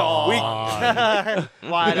ding-a-ling. Dog.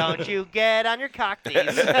 Why don't you get on your cock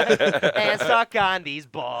knees and suck on these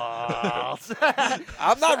balls?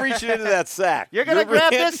 I'm not reaching into that sack. You're gonna You're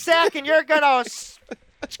grab really- this sack and you're gonna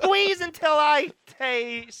squeeze until I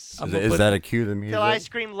taste. Is that a cue to music? Till I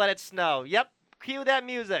scream, "Let it snow!" Yep, cue that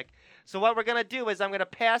music. So what we're gonna do is I'm gonna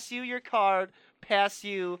pass you your card, pass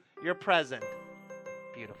you your present.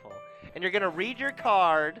 Beautiful. And you're gonna read your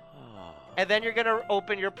card, and then you're gonna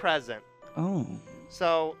open your present. Oh.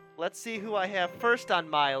 So let's see who I have first on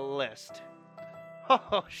my list.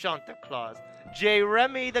 Oh, Santa Claus. J.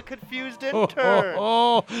 Remy, the confused intern.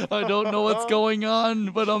 Oh, I don't know what's going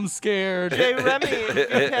on, but I'm scared. J. Remy, if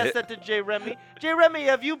you pass that to J. Remy. J. Remy,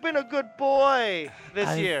 have you been a good boy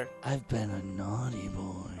this year? I've been a naughty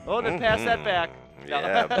boy. Oh, then pass that back. No.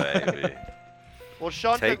 Yeah, baby. Well,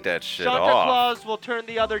 Santa, Take that shit Santa off. Claus will turn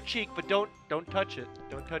the other cheek, but don't touch it.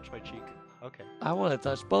 Don't touch my cheek. Okay. I want to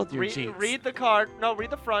touch both your Read, cheeks. read the card. No, read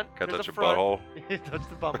the front. Got There's touch a your front. butthole. Touch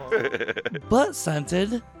the butthole. Butt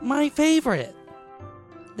scented, my favorite.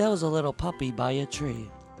 That was a little puppy by a tree.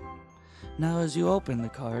 Now, as you open the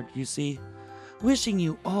card, you see, wishing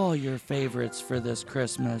you all your favorites for this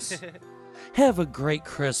Christmas. Have a great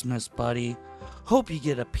Christmas, buddy. Hope you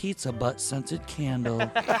get a pizza butt scented candle.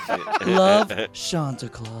 Love, Santa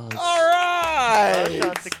Claus. All Oh, right.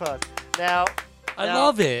 Santa Claus. Now, I now-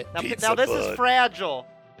 love it. now, Pizza now this is butt. fragile.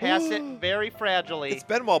 Pass it very fragilely. It's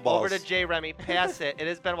Benoit balls. Over to J. Remy. Pass it. It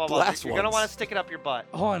is Benoit ball. Glass You're gonna ones. want to stick it up your butt.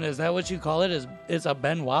 Hold on, is that what you call it? It's a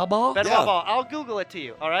Benoit ball? Benoit Yeah. ball. I'll Google it to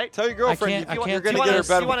you. All right. Tell your girlfriend can't- you, I you're can't going do to you get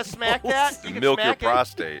her wanna, bed. you want to smack that? You can Milk your smack it.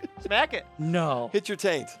 prostate. Smack it. No, Hit your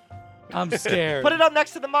taint. I'm scared. Put it up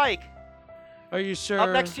next to the mic. Are you sure? Up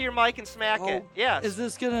next to your mic and smack it. Oh, Yes. Is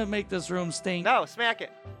this gonna make this room stink? No, smack it.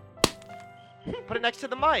 Put it next to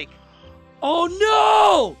the mic.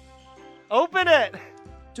 Oh no! Open it.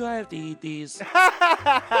 Do I have to eat these?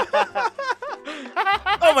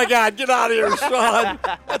 Oh my God! Get out of here, Sean.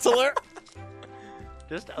 That's hilarious.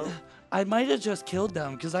 Just I might have just killed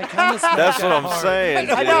them because I kind of smacked That's that what I'm hard. saying,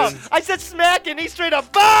 I know. dude. I said smack it, and he straight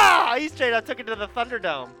up, bah! He straight up took it to the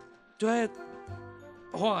Thunderdome. Do I have...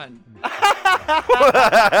 Hold on. What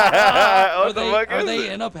the fuck Are is they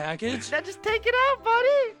it? in a package? Now just take it out,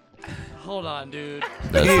 buddy. Hold on, dude.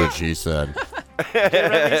 That's what she said.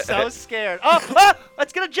 Remy's so scared. Oh,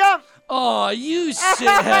 let's get a jump. Oh, you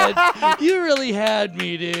shithead. You really had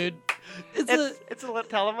me, dude.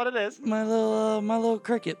 Tell him what it is. my little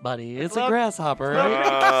cricket buddy. It's Look. a grasshopper, Look. right?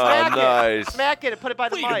 Oh, Smack nice. it. Smack it and put it by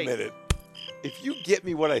the Wait a mic. minute. If you get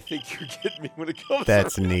me what I think you're getting me when it comes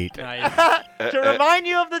That's to neat. To remind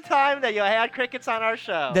you of the time that you had crickets on our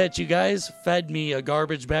show. That you guys fed me a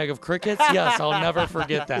garbage bag of crickets. Yes, I'll never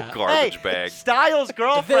forget that. Garbage hey, bag. Styles'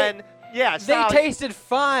 girlfriend. Yeah, They Styles. tasted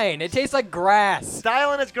fine. It tastes like grass.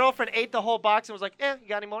 Style and his girlfriend ate the whole box and was like, you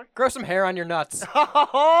got any more? Grow some hair on your nuts.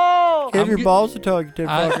 Oh! Give your g- balls a tug, you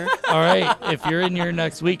fucker. All right, if you're in here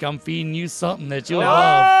next week, I'm feeding you something that you'll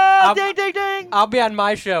love. Oh, ding, ding, ding! I'll be on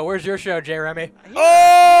my show. Where's your show, Jay Remy?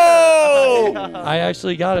 Oh! I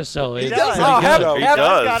actually got a show. It's does. pretty Oh, good. heaven- He Heaven's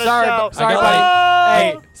does. got a Sorry, show. sorry, I got buddy.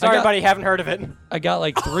 Hey, sorry, got- buddy. Haven't heard of it. I got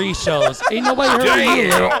like 3 shows. Ain't nobody heard of you,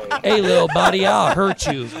 little. Hey, little buddy, I'll hurt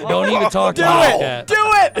you. Don't even talk to me like that. Do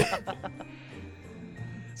it!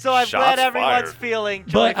 So I'm Shots glad everyone's fired. feeling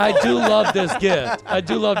joyful. But I do love this gift. I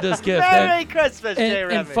do love this gift. Merry Christmas, Jay And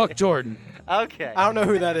Remy. fuck Jordan. Okay. I don't know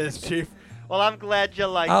who that is, Chief. Well, I'm glad you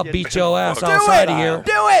like I'll it. beat your ass Do outside it! of here.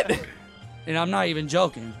 Do it! And I'm not even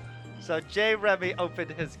joking. So Jay Remy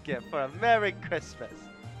opened his gift for a Merry Christmas.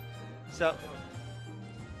 So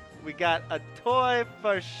we got a toy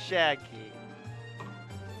for Shaggy.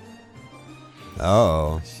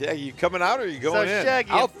 Oh. Shaggy, you coming out or are you going in? Shaggy,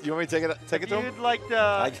 You want me to take it If to him? you'd like to.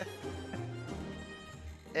 I-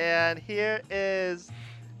 And here is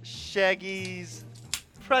Shaggy's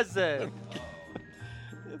present.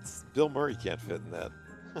 It's Bill Murray can't fit in that.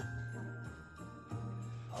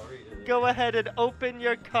 Go ahead and open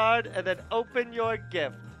your card and then open your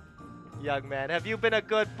gift. Young man, have you been a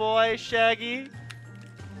good boy, Shaggy?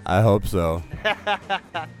 I hope so.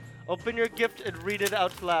 Open your gift and read it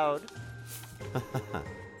out loud. It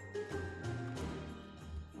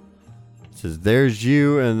says, there's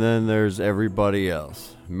you, and then there's everybody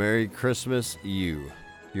else. Merry Christmas, you.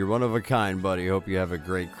 You're one of a kind, buddy. Hope you have a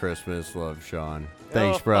great Christmas. Love, Sean.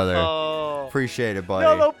 Thanks, brother. Oh. Appreciate it, Now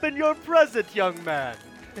buddy. open your present, young man.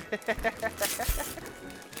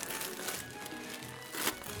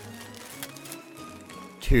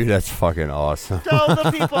 Dude, that's fucking awesome. Tell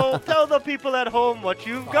the people at home what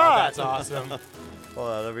you've got. That's awesome. Hold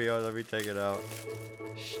on, let me take it out.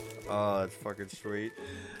 Oh, that's fucking sweet.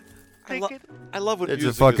 Take it. I love when It's a music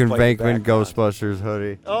is fucking playing Venkman background. Ghostbusters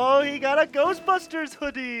hoodie. Oh, he got a Ghostbusters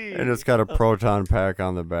hoodie. And it's got a proton pack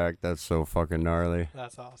on the back. That's so fucking gnarly.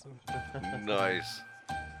 That's awesome. Nice.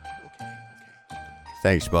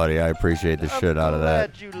 Thanks, buddy. I appreciate the shit out of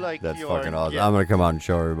that. Glad you like That's your fucking awesome. gift. I'm gonna come out and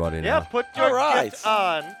show everybody Yeah, now. put your All right. gift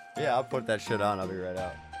on. Yeah, I'll put that shit on. I'll be right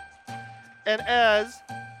out. And as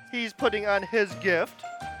he's putting on his gift,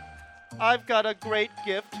 I've got a great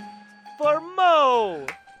gift for Mo.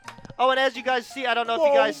 Oh, and as you guys see, I don't know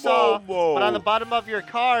if you guys saw, but on the bottom of your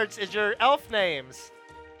cards is your elf names.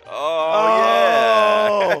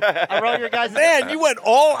 Oh, yeah. I wrote your guys' Man, you went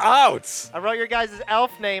all out. I wrote your guys'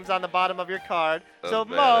 elf names on the bottom of your card. So That's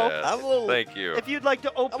Mo, badass. I'm a little- Thank you. if you'd like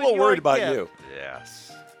to open I'm a little your worried about gift. you.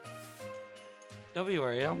 Yes. Don't be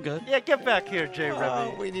worried, I'm good. Yeah, get back here, Jay Oh,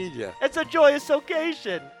 Remy. we need you. It's a joyous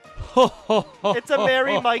occasion. It's a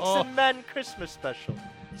Merry Mikes and Men Christmas special.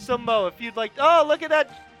 So Mo, if you'd like, oh, look at that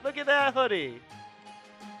hoodie.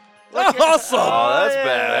 Look at- Awesome. Oh, that's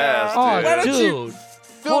yeah. badass, Oh, dude. Why don't you dude.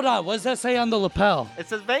 Hold on, what does that say on the lapel? It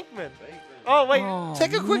says Venkman. Oh wait, Oh,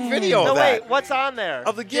 Take a quick man. video no of that. wait, what's on there?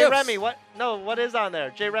 Of the Jay gifts. Remy, what? No, what is on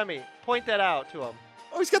there? Jay Remy, point that out to him.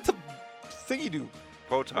 Oh, he's got the thingy do.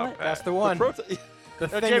 Proton pack. That's the one. The The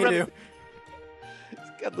No, thing Jay you Remy, do. he's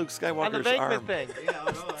got Luke on the Skywalker's Venkman arm. thing.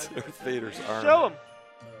 Darth Vader's arm. Show him.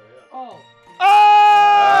 Oh.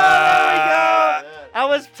 Oh, there we go. I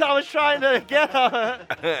was trying to get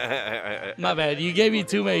a. My bad, you gave me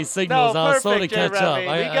too many No, signals. I was slow to perfect, Jay catch up.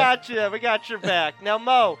 Remy. We got your back. Now,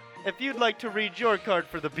 Mo, if you'd like to read your card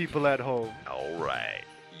for the people at home. All right.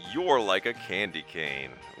 You're like a candy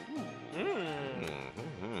cane. Ooh. Mm.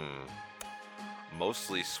 Mhm.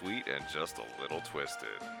 Mostly sweet and just a little twisted.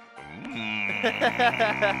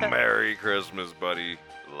 Merry Christmas, buddy.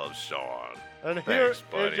 Love, Sean. And here Thanks, is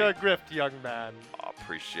buddy. your gift, young man. I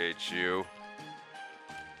appreciate you.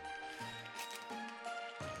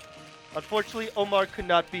 Unfortunately, Omar could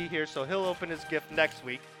not be here, so he'll open his gift next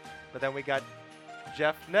week. But then we got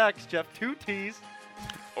Jeff next. Jeff 2Ts.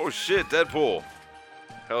 Oh shit, Deadpool.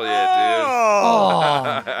 Hell yeah,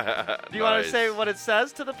 Oh. dude. Do you want to Nice. say what it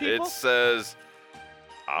says to the people? It says,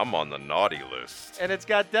 I'm on the naughty list. And it's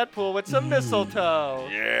got Deadpool with some mistletoe.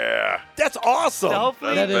 Yeah. That's awesome. To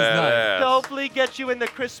hopefully, That is nice. to hopefully get you in the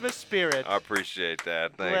Christmas spirit. I appreciate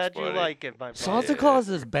that. Thanks, Glad buddy. you like it, my Santa buddy. Claus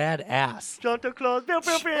is badass. Santa Claus. Pew,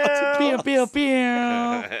 pew, pew. Pew, pew, pew.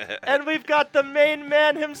 And we've got the main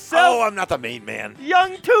man himself. Oh, I'm not the main man.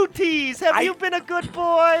 Young Tooties, have you been a good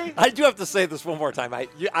boy? I do have to say this one more time.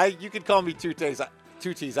 You can call me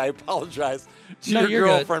Tooties. I apologize to No, your you're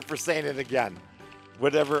good. girlfriend for saying it again.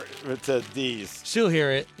 Whatever to D's. She'll hear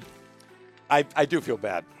it. I do feel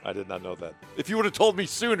bad. I did not know that. If you would have told me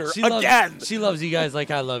sooner, She again. She loves you guys like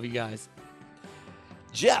I love you guys.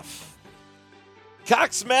 Jeff.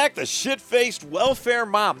 Cocksmack, the shit-faced welfare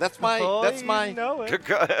mom. That's my. Oh, that's you my. know it.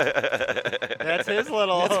 That's his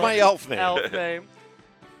little. That's my elf name. Elf name.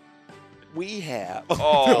 We have.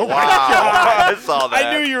 Oh, wow. I saw that.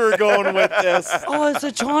 I knew you were going with this. Oh, it's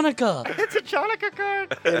a Chanukah. It's a Chanukah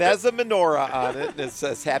card. It has a menorah on it, and it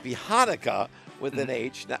says Happy Hanukkah with an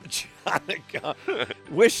H, not Chanukah.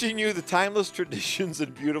 Wishing you the timeless traditions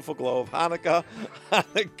and beautiful glow of Hanukkah.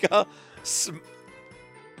 Hanukkah.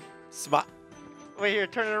 Wait here,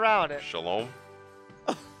 turn it around. Shalom.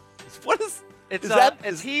 What is. It's is that, it's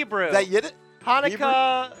is Hebrew. that Yiddish?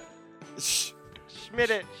 Hanukkah Sh-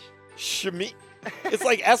 Schmiddich. Shemi. It's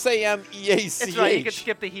like Sameach. It's right. You can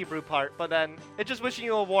skip the Hebrew part, but then it's just wishing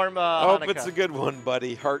you a warm Hope Hanukkah. it's a good one,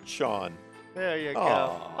 buddy. Heart Sean. There you go.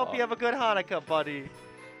 Aw. Hope you have a good Hanukkah, buddy.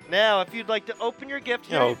 Now, if you'd like to open your gift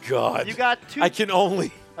here, Oh, God. you got I can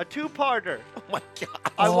only. a two-parter. Oh, my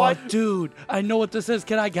God. I Oh, want. dude, I know what this is.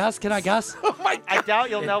 Can I guess? Oh, my God. I doubt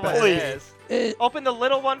you'll know what Please. it is. It, Open the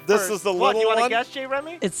little one first. This is the What, little you want to one? guess, J.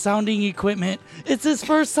 Remy? it's sounding equipment. It's his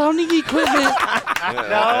first sounding equipment.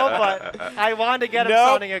 No, but I wanted to get him Nope.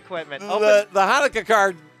 sounding equipment. Open. The Hanukkah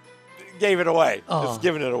card gave it away. Oh. It's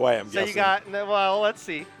giving it away, I'm So guessing. you got, well, let's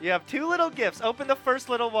see. You have two little gifts. Open the first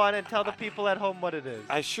little one and tell the people at home what it is.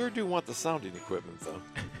 I sure do want the sounding equipment, though.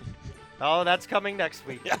 Oh, that's coming next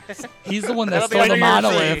week. He's the one that That'll be stole the on New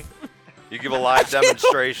Year's monolith. You give a live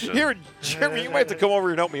demonstration. Here, Jeremy, you might have to come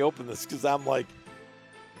over and help me open this, because I'm like,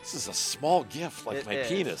 this is a small gift, like It my is.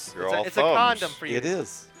 penis. You're It's, all a, it's a thumbs. condom for you. It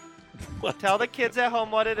is. What? Tell the kids at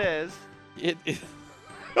home what it is. It is.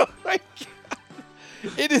 Oh, my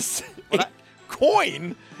God. It is a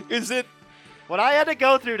coin. Is it? What I had to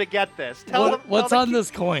go through to get this. Tell them, What's tell the on ki- this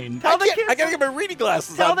coin? Tell the I kids. gotta get my reading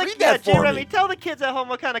glasses Tell on. the Read yeah, that for Jeremy, me. tell the kids at home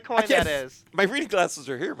what kind of I coin can't- that is. My reading glasses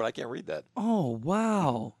are here, but I can't read that. Oh,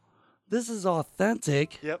 wow. This is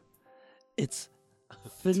authentic. Yep. It's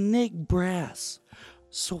Finnig brass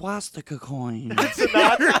swastika coin.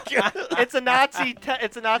 It's a Nazi.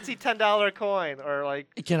 It's a Nazi $10 coin, or like.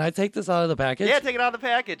 Can I take this out of the package? Yeah, take it out of the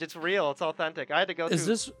package. It's real. It's authentic. I had to go Is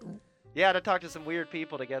through. this Yeah, I had to talk to some weird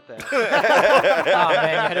people to get that. Oh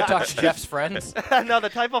man, you had to talk to Jeff's friends. No, the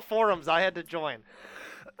type of forums I had to join.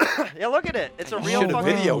 Yeah, look at it. It's a real Should have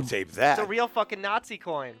fucking. videotaped that. It's a real fucking Nazi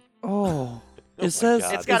coin. Oh. my It says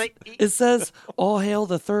God. It's got it says all hail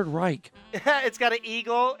the Third Reich. It's got an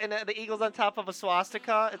eagle, and the eagle's on top of a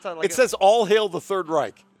swastika. It's on like. It says "All hail the Third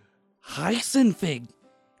Reich." Heisenfig.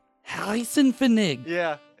 Heisenfinig.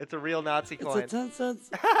 Yeah, it's a real Nazi It's coin. a 10 cents.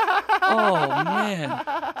 Oh man.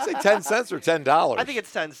 Say 10 cents or $10. I think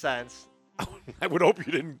it's 10 cents. I would hope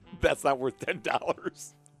you didn't. That's not worth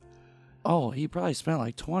 $10. Oh, he probably spent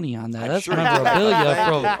like 20 on that. I'm That's sure- memorabilia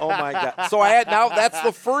from Oh my God! So I had now. That's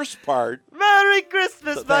the first part. Merry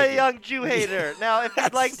Christmas, Thank my you. young Jew hater. Now, if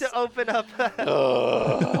you'd like to open up.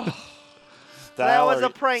 That was a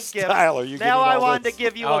prank gift. Tyler, you Now getting I all wanted this? to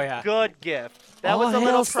give you Oh, a yeah. good gift. That all was a hail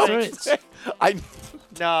little prank. Stritz. I.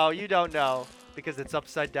 No, you don't know because it's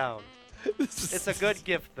upside down. This is- It's a good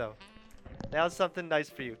gift, though. Now it's something nice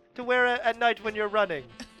for you to wear at night when you're running.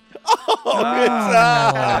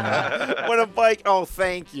 When a bike. Oh,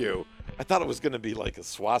 thank you. I thought it was going to be like a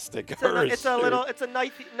swastika. or It's a shirt. little. It's a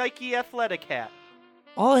Nike athletic hat.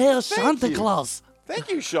 All hail Thank Santa you. Claus. Thank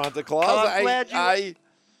you, Santa Claus. Oh, I'm glad you-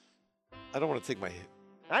 I don't want to take my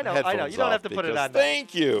I know. headphones You don't off have to put it because on. Now.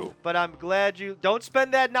 Thank you. But I'm glad you don't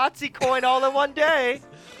spend that Nazi coin all in one day.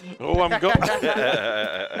 Oh, I'm going.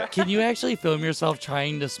 Can you actually film yourself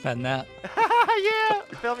trying to spend that? Yeah.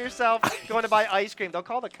 Film yourself going to buy ice cream. Don't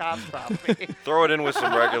call the cops, probably. Throw it in with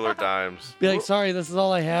some regular dimes. Be like, sorry, this is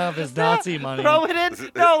all I have is Nazi money. Throw it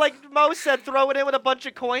in. No, like Mo said, throw it in with a bunch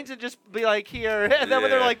of coins and just be like, here. And then when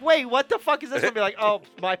they're Yeah. like, wait, what the fuck is this? We'll be like, oh,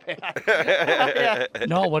 my bad. Yeah.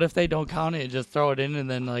 No, what if they don't count it and just throw it in and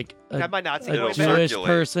then like Have a, my Nazi a coin It'll back. Jewish circulate.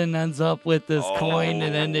 person ends up with this coin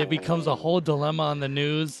and then Oh. it becomes a whole dilemma on the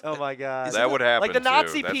news? Oh my god. That would happen Like the too.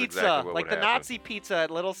 Nazi That's pizza. exactly what Like would the happen. Nazi pizza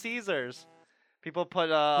at Little Caesars. People put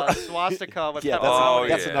swastika with Yeah, pepperoni. Oh,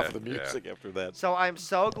 that's yeah, enough of the yeah. music after that. So I'm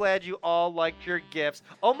so glad you all liked your gifts.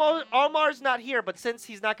 Omar's not here, but since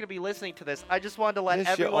he's not going to be listening to this, I just wanted to let Miss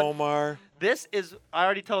you, everyone. Omar. This is. I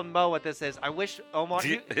already told Mo what this is. I wish Omar.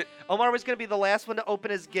 Omar was going to be the last one to open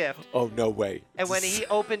his gift, Oh, no way. and when he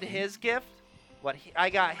opened his gift, I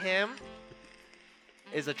got him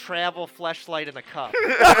is a travel fleshlight in a cup.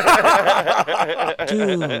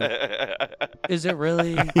 Dude, is it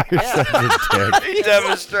really? He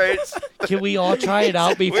demonstrates. Can we all try it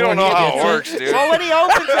out before We don't he know how gets it works, dude. Well, when he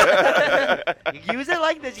opens it, you use it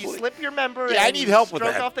like this. You slip your member Yeah, in, I need you help with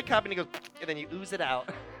stroke that. off the cup, and he goes, and then you ooze it out.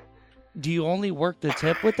 Do you only work the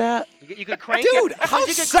tip with that? You could crank Dude, it. how you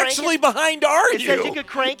could crank sexually it. behind are It says you could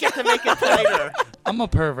crank it to make it tighter. I'm a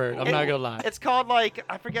pervert. I'm not gonna lie. It's called like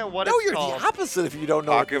I forget what No, it's you're called. the opposite if you don't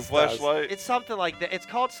know what Pocket this does. flashlight. It's something like that. It's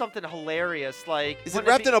called something hilarious. Like Is it wouldn't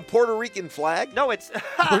wrapped be- in a Puerto Rican flag? No, it's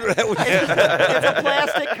That was- it's a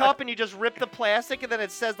plastic cup, and you just rip the plastic, and then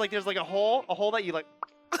it says like there's like a hole that you like.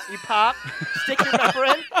 You pop, stick your member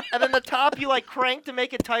in, and then the top you like crank to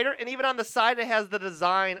make it tighter, and even on the side it has the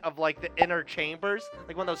design of like the inner chambers,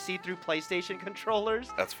 like one of those see-through PlayStation controllers,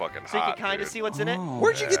 That's fucking so you hot. can kind of dude. see what's in it. Oh.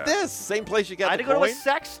 Where'd you get this? Same place you got I had the to go to a coin?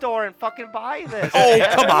 sex store and fucking buy this. Oh, I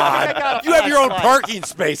come got a on. You have your own flashlight. parking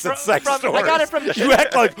space at From- sex from- stores. I got it from You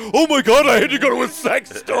act like, oh my god, I had to go to a sex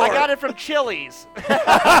store. I got it from Chili's.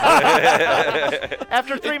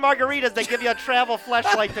 After 3 margaritas, they give you a travel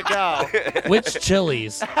fleshlight to go. Which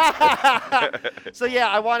Chili's? So yeah,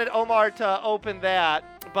 I wanted Omar to open that,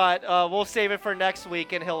 but we'll save it for next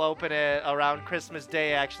week, and he'll open it around Christmas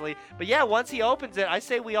Day, actually. But yeah, once he opens it, I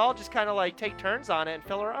say we all just kind of like take turns on it and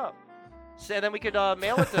fill her up. So then we could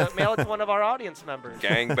mail it to one of our audience members.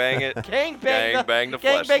 Gang bang it. Gang Gang bang the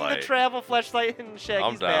gang bang the fleshlight. travel fleshlight in I'm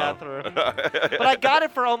Shaggy's down. bathroom. But I got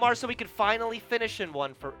it for Omar so we could finally finish in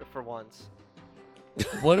one for once.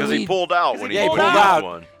 What do Because he we? pulled out when he he pulled pulled out.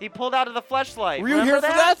 one. He pulled out of the fleshlight. Were you Remember here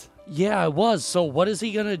for that? Yeah, I was. So what is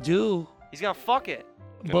he gonna do? He's gonna fuck it.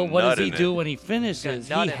 But what does nut he in do it. when he finishes?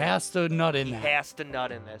 nut He in it. has to nut in He that. has to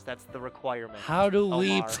nut in this. That's the requirement. How do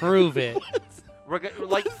we Omar. prove it? We're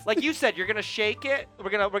like you said, you're gonna shake it. We're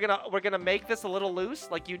gonna make this a little loose,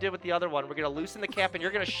 like you did with the other one. We're gonna loosen the cap, and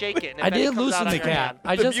you're gonna shake it. And if I any did comes out loosen on the your cap. hand-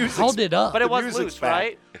 I The just music's- held it up. but it was music's loose, back.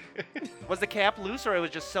 right? Was the cap loose, or it was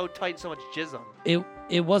just so tight, and so much jism?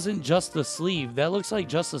 It wasn't just the sleeve. That looks like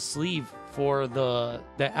just a sleeve for the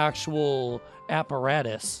actual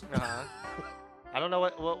apparatus. Uh-huh. I don't know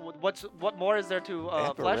what more is there to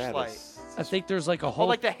flashlight. Apparatus. I think there's like a Oh, whole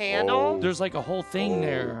like the handle. there's like a whole thing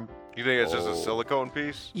there. You think it's just a silicone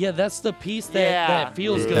piece? Yeah, that's the piece that, Yeah. that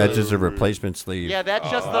feels good. That's just a replacement sleeve. Yeah, that's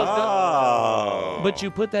just the. Oh. But you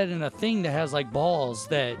put that in a thing that has like balls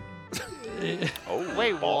that Oh,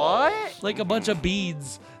 Wait, balls. what? like a bunch of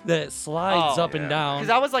beads that slides Oh, up and yeah. down. Because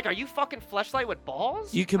I was like, are you fucking fleshlight with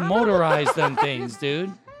balls? You can motorize them things,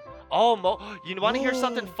 dude. Oh, you want to hear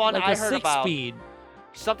something fun like I a heard about? 6-speed.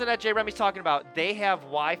 Something that Jay Remy's talking about. They have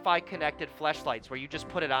Wi-Fi connected fleshlights where you just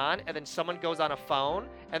put it on, and then someone goes on a phone,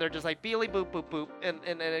 and they're just like beely boop boop boop, and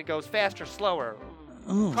it goes faster, slower.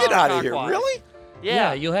 Ooh. Get out of here. counterclockwise. Really?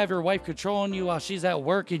 Yeah. you'll have your wife controlling you while she's at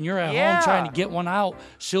work and you're at Yeah. home trying to get one out.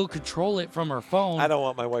 She'll control it from her phone. I don't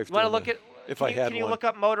want my wife You want to doing look that. at? If can I you, had can you one. look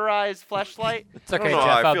up motorized fleshlight? It's I okay, don't know Jeff.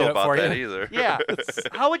 how I I'll feel do it about for that you. either. Yeah.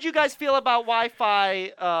 How would you guys feel about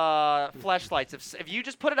Wi-Fi fleshlights? If you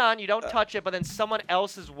just put it on, you don't touch it, but then someone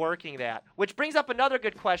else is working that. Which brings up another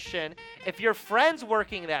good question. If your friend's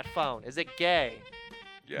working that phone, is it gay?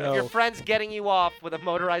 Yes. If your friend's getting you off with a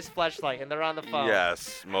motorized fleshlight and they're on the phone.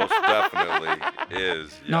 Yes, most definitely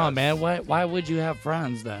is. Yes. No, man. Why would you have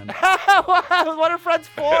friends then? What are friends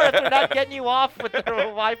for if they're not getting you off with their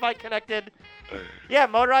Wi-Fi connected? Yeah,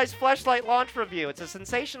 motorized fleshlight launch review. It's a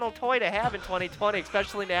sensational toy to have in 2020,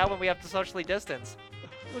 especially now when we have to socially distance.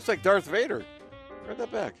 Looks like Darth Vader. Run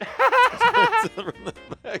that back. Run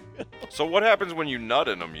that back. So what happens when you nut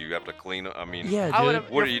in them? You have to clean. I mean, Yeah, I dude.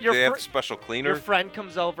 would've- What do Your- you? They your have fr- special Your cleaner. friend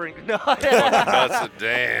comes over and no. That's a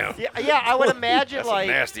damn. Yeah, I would imagine That's like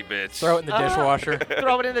a nasty bitch. Throw it in the dishwasher.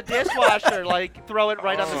 throw it in the dishwasher, like throw it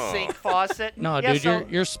right on the Oh. sink faucet. No, Yeah, dude, so,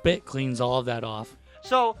 your spit cleans all of that off.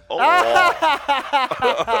 so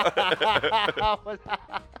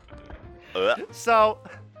so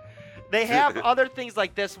they have other things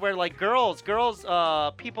like this where like girls,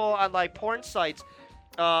 people on like porn sites,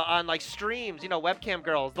 on like streams, webcam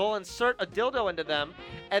girls, they'll insert a dildo into them,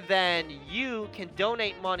 and then you can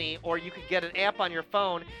donate money, or you could get an app on your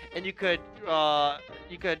phone, and you could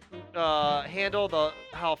handle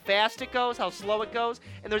how fast it goes, how slow it goes,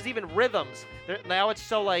 and there's even rhythms. Now it's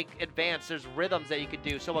so like advanced. There's rhythms that you could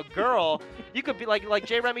do. So a girl, you could be like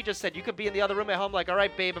J. Remy just said, you could be in the other room at home, like, all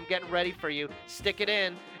right, babe, I'm getting ready for you. Stick it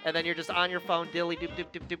in, and then you're just on your phone, dilly doop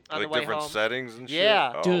doop doop doop on Like the way different home. settings and shit.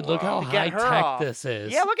 Yeah. Oh, Dude, look wow. how To get high her tech off. this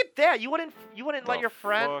is. Yeah, look at that. You wouldn't let your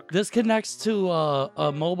friend. Fuck? This connects to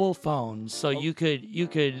a mobile phone, so you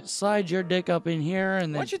could slide your dick up in here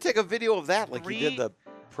and Why then. don't you take a video of that like you did the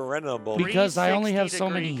parental? Because I only have so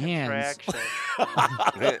 360 many hands.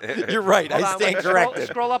 contraction. You're right. Hold I on, stand wait, corrected.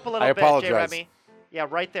 Scroll up a little I bit, J. apologize. Remy. Yeah,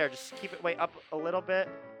 right there. Just keep it way up a little bit.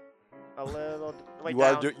 A little. Wait, You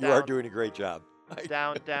down, are down, doing a great job.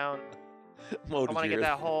 down, down. I Loaded want to get here.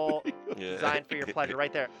 that whole Yeah. design for your pleasure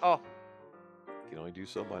right there. Oh, You can only do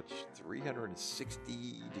so much.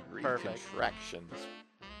 360-degree Perfect. contractions.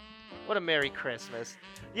 what a Merry Christmas.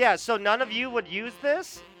 Yeah, so none of you would use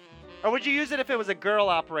this? Or would you use it if it was a girl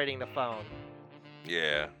operating the phone?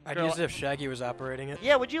 Yeah. I'd Girl- use it if Shaggy was operating it.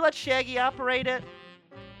 Yeah, would you let Shaggy operate it?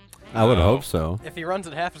 I would No. hope so. If he runs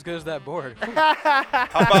it half as good as that board. How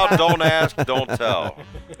about don't ask, don't tell?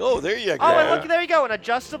 Oh, there you go. Oh, and look, there you go. An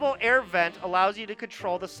adjustable air vent allows you to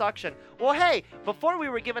control the suction. Well, hey, before we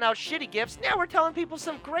were giving out shitty gifts, now we're telling people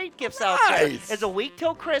some great gifts out there. Nice. It's a week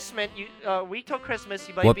till Christmas. You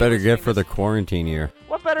might What be better listening gift for to the quarantine year?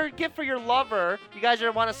 What better gift for your lover? You guys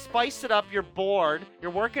want to spice it up. You're bored.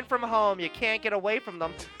 You're working from home. You can't get away from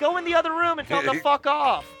them. Go in the other room and tell them to fuck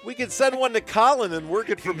off. We can send one to Colin and work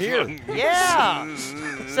it from here. Yeah.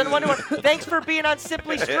 Send one to her. Thanks for being on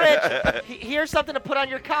Simply Stritch. Here's something to put on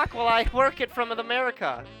your cock while I work it from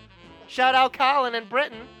America. Shout out Colin and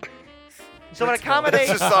Britain. So it It's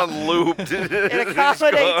accommodates just on loop. it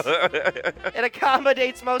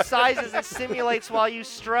accommodates most sizes and simulates while you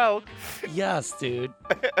stroke. Yes, dude.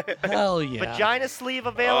 Hell yeah. Vagina sleeve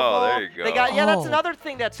available. Oh, there you go. They got that's Oh, another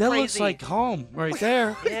thing that's that crazy. looks like home right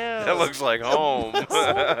there. Yeah. That looks like home.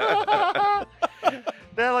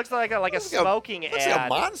 That looks like a smoking Looks like a ad.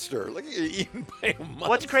 monster. Look at you eaten by a monster.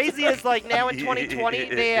 What's crazy is like now in 2020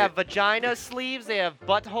 they have vagina sleeves, they have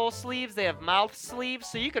butthole sleeves, they have mouth sleeves,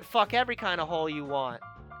 so you could fuck every kind of hole you want.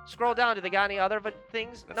 Scroll down. Do they got any other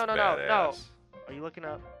things? That's No. badass. Are you looking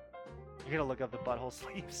up? You're gonna look up the butthole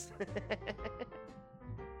sleeves.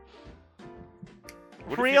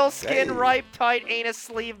 What if Real you- skin Hey. ripe tight anus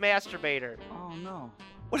sleeve masturbator. Oh no.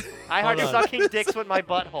 I heard Hold on. sucking dicks with my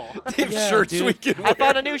butthole. They have Yeah, shirts dude. we can I wear.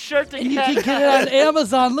 found a new shirt to And you get. can get it on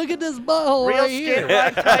Amazon. Look at this butthole Real right skin here.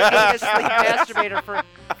 ripe tight anus sleeve masturbator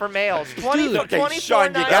for males. 20 Dude. Okay, 24 Sean,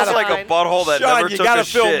 you That's gotta- like a butthole that Sean, never you took gotta a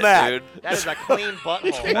film shit, that. dude. That is a clean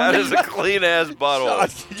butthole. That is a clean ass butthole. Sean,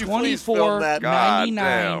 can you please film that? God $24.99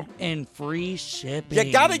 damn. and free shipping.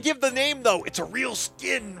 You gotta give the name though. It's a real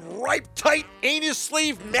skin, ripe, tight, anus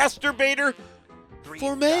sleeve masturbator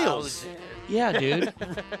for males. Yeah, dude.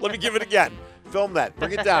 Let me give it again. Film that.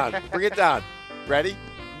 Bring it down. Bring it down. Ready?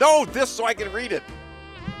 No, this so I can read it.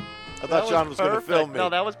 I thought Sean was going to perfect. film me. No,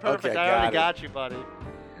 that was perfect. Okay, I already got got you, buddy.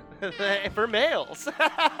 For males.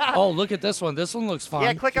 Oh, look at this one. This one looks fun.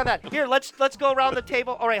 Yeah, click on that. Here, let's go around the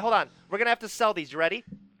table. All right, hold on. We're gonna have to sell these. You ready?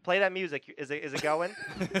 Play that music. Is it going?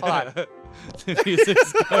 Hold on. Thank you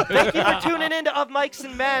for tuning in to Of Mics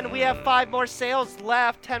and Men. We have 5 more sales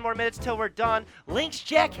left. 10 more minutes till we're done. Lynx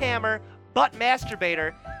Jackhammer Butt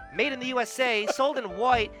Masturbator, made in the USA, sold in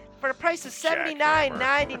white for the price of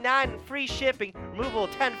 $79.99 and free shipping. Removable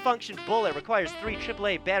 10-function bullet, requires 3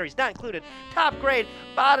 AAA batteries, not included. Top grade,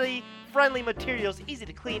 body-friendly materials, easy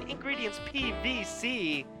to clean. Ingredients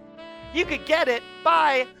PVC. You could get it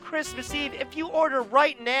by Christmas Eve. If you order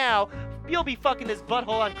right now, you'll be fucking this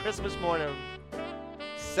butthole on Christmas morning.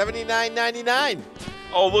 $79.99.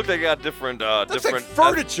 Oh, look, they got different Looks different like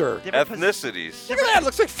furniture. Different pos- ethnicities. Look at that.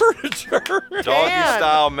 Looks like furniture. Doggy Man.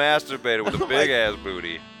 style masturbator with a big ass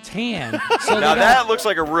booty. Tan. So Now they that looks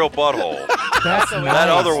like a real butthole. that's That nice,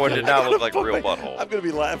 other one dude. did not look like a real I'm butthole. going to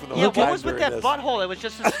be laughing the Yeah, whole time what was with during that this. butthole? It was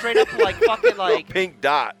just a straight up like fucking like. Pink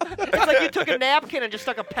dot. It's like you took a napkin and just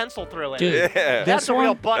stuck a pencil through it. Dude, Yeah. That's this a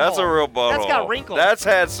real one, butthole. That's a real butthole. That's got wrinkles. That's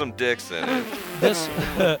had some dicks in it. this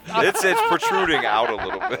It's protruding out a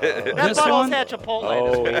little bit. that this butthole's one- had Chipotle.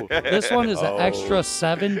 Oh. this one is an extra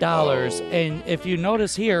 $7, Oh. and if you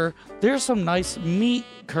notice here, there's some nice meat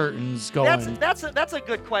curtains going. That's a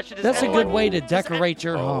good question. Does That's a anyone good way to decorate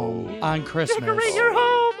your home on Christmas. decorate your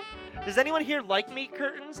home. Does anyone here like meat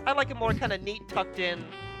curtains? I like a more kind of neat, tucked in,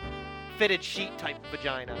 fitted sheet type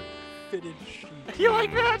vagina. Fitted sheet. You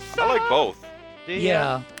like that? I like both. Do you?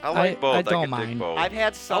 Yeah, I like both. I I don't can mind. dig both. I've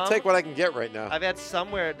had some. I'll take what I can get right now. I've had some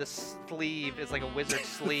where the sleeve is like a wizard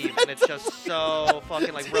sleeve, and it's just so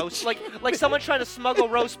fucking like roast, like someone trying to smuggle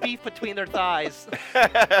roast beef between their thighs,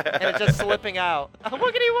 and it's just slipping out.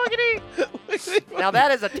 Woogity woogity. Now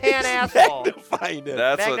that is a tan asshole. Magnifying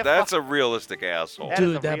it. That's a realistic asshole. That is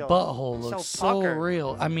Dude, a that real- butthole so looks so puckered.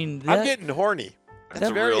 real. I mean, I'm that, getting horny. That's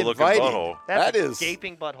a very real-looking inviting. butthole. That's That a is.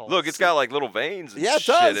 gaping butthole. Look, it's got like little veins and Yeah, it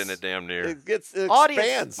shit does. in it, damn near. It expands.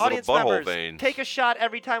 audience Little butthole members, veins. take a shot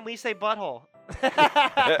every time we say butthole.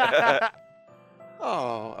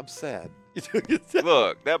 Oh, I'm sad.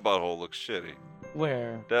 Look, that butthole looks shitty.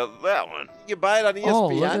 where? That one. You buy it on ESPN. Oh,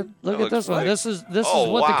 look at That this looks one. like- This is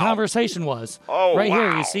Oh, what the wow. conversation was. Oh, Right here,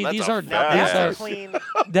 you wow, see, that's these a are- Now fat that's ass. a clean. That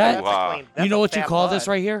That's Wow. a clean. you that's know a what you fat call bud. this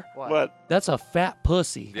right here? What? That's a fat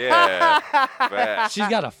pussy. Yeah. Fat. She's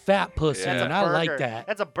got a fat pussy, Yeah. That's a and I like burger. that.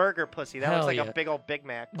 That's a burger pussy. That Hell looks like yeah. a big old Big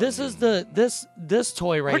Mac. This is this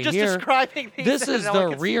toy right We're just here. describing these. This and is no the one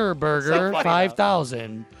can see- rear burger, funny, though.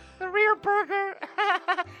 5,000. The rear burger.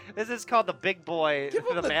 This is called the big boy, Give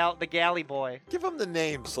him the galley boy. Give them the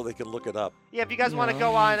name so they can look it up. Yeah, if you guys want to Yeah,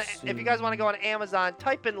 go let on, me if you see. guys want to go on Amazon,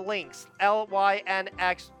 type in links,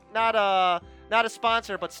 LYNX. Not a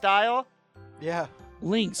sponsor, but style. Yeah,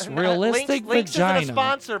 Links, realistic Links vagina. isn't a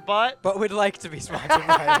sponsor, but but we'd like to be sponsored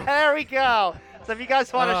by it. there we go. So if you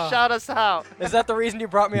guys want to shout us out, Is that the reason you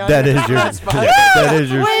brought me on? That here? is your that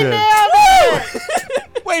is your we shit. nailed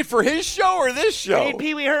it! Wait for his show or this show? Hey,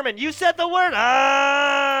 Pee Wee Herman, you said the word.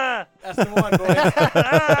 Ah! That's the one, boy.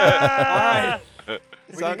 Ah! All right,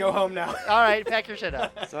 we can go home now. All right, pack your shit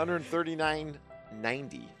up. It's $139.90.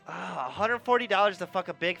 $140 to fuck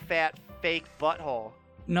a big fat fake butthole.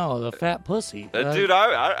 No, the fat pussy. Dude,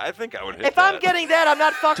 I think I would hit If that. I'm getting that, I'm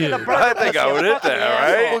not fucking Dude. a burger. I think pussy, I I'm would hit fucking that, the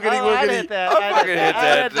right? asshole. Woogity, I'd woogity. hit that. I'd fucking hit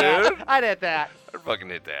that, dude. I'd hit that. I'd fucking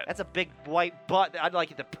hit that. That's a big white butt. I'd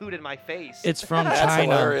like it to poot in my face. It's from That's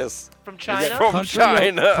China. hilarious. From China. From Country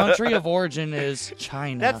China. Of, country of origin is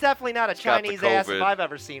China. That's definitely not a got the Chinese ass if COVID. I've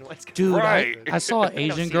ever seen one. Dude, Right. I saw an You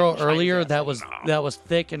don't Asian see girl the Chinese earlier ass that was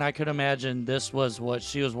thick, and I could imagine this was what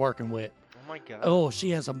she was working with. Oh my god. Oh, she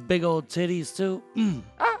has some big old titties too. Mm.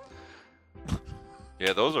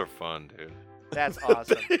 Yeah, those are fun, dude. That's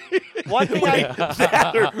awesome. One thing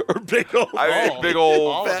or big old. I mean, Oh, big all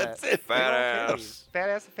old of fat, it. ass. Fat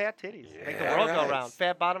ass and fat titties. Make the Yeah. world go Right. round.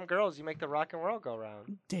 Fat bottom girls, you make the rock and roll go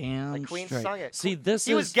round. Damn Like Queen straight. sung it. See, this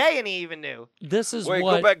He was is gay and he even knew. this is Wait,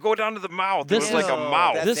 what go down to the mouth. This It was like a Ew,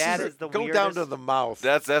 mouth. That, This that is- is the Go weirdest. down to the mouth.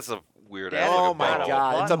 That's a weird That ass. is Oh looking my butthole. butthole.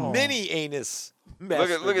 god! It's a Butthole. mini anus. Look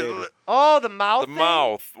at masturbator. Oh, the mouth. the thing?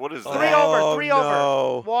 mouth. What is Three that? Oh, over.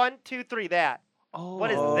 no. 1, 2, 3. That. oh,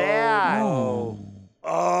 What is that? no.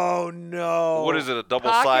 Oh no! What is it? A Pocket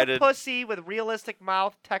double-sided? pussy with realistic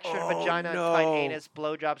mouth, textured Oh, vagina, and no. tight anus,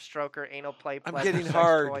 blowjob stroker, anal play. I'm pleasure, getting sex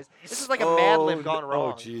hard. Toys. This is like a Mad Lib Oh, gone no.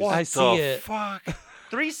 wrong. Oh, jeez. I see the it. Fuck.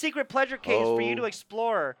 3 secret pleasure caves for you Oh. to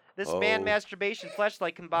explore. This man Oh. masturbation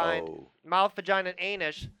fleshlight combined Oh. mouth, vagina, and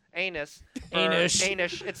anus. Anus. Anus.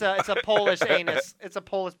 Anus. It's a Polish anus. It's a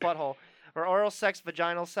Polish butthole. For oral sex,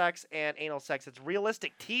 vaginal sex, and anal sex. It's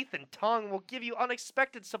realistic teeth and tongue will give you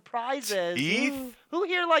unexpected surprises. Teeth? Who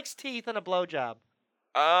here likes teeth and a blowjob?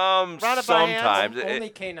 Round up by hands. Sometimes. Only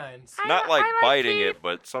canines. Not like biting it,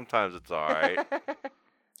 but sometimes it's all right.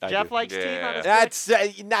 I Jeff do. likes teeth on his That's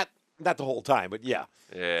not the whole time, but yeah.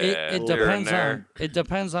 Yeah. It here and depends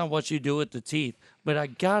there. on what you do with the teeth. But I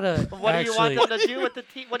gotta What do you want actually, them to do with the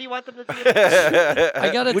teeth? What do you want them to do with the teeth?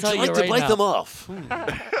 I gotta tell you right now, off?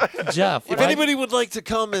 Jeff. If I- anybody would like to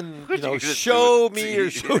come and What you gonna show do with me or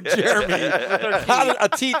teeth? show Jeremy how a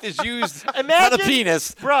teeth is used on a Imagine-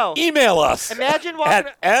 penis, Bro, email us imagine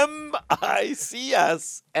walking at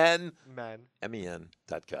micsnmen.com. men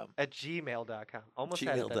at gmail.com. Almost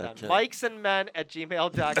had it that Gmail.com. time. Mikes and men at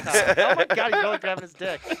gmail.com. Oh my god, he's really grabbing his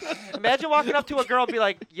dick. Imagine walking up to a girl and be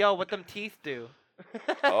like, yo, what them teeth do?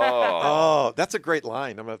 Oh. Oh, that's a great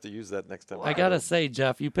line. I'm gonna have to use that next time. I gotta say,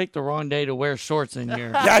 Jeff, you picked the wrong day to wear shorts in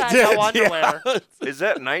here. Yeah, I did. No underwear. yeah. Is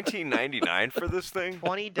that $19.99 for this thing?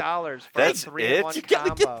 $20 for That's a 3-in-1 it? You gotta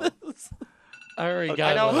get combo. I already I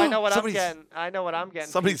got know, one. I know what I'm Somebody's- getting. I know what I'm getting.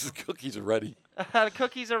 Somebody's cookies are ready. The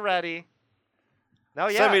cookies are ready. No,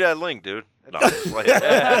 yeah. Send me that link, dude. No, just like-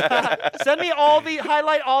 Send me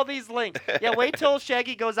highlight all these links. Yeah, wait till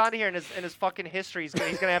Shaggy goes on here in his fucking history. He's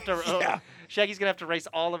gonna have to. Shaggy's gonna have to erase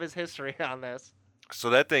all of his history on this. So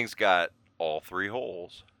that thing's got all 3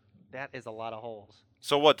 holes. That is a lot of holes.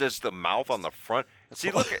 So what? Does the mouth on the front?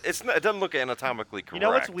 See, look, it doesn't look anatomically correct. You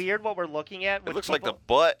know what's weird? What we're looking at? It with looks like the people-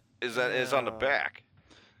 butt is on the Yeah. back.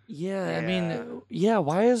 Yeah, I mean, yeah.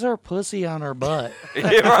 Why is our pussy on our butt? Yeah,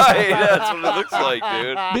 right. That's what it looks like,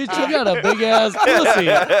 dude. Bitch, you got a big ass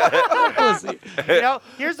pussy. You know,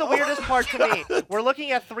 here's the weirdest part to me. We're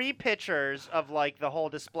looking at 3 pictures of like the whole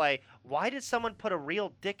display. Why did someone put a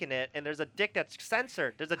real dick in it? And there's a dick that's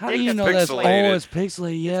censored. There's a How dick do you that's know that's pixelated. it's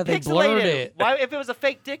pixelated? Yeah, they pixelated. blurred it. Why? If it was a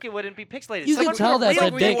fake dick, it wouldn't be pixelated. You can Someone tell put that's real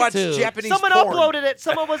a When dick you watch too. Japanese Someone porn. uploaded it.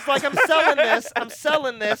 Someone was like, "I'm selling this. I'm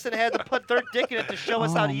selling this," and had to put their dick in it to show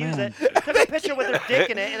us how to use man. it. Took a picture with their dick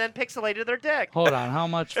in it and then pixelated their dick. Hold on, how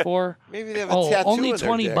much for? Maybe they have a Oh, tattoo only in their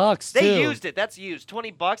 $20 dick. bucks too. They used it. That's used.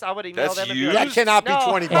 $20. I would email That's them. and be used? like, That cannot be No.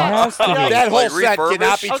 20 It has bucks. to be. That whole Like set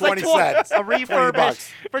cannot be I was like, 20 cents. a 20 refurbished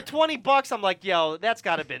bucks. for $20. I'm like, yo, that's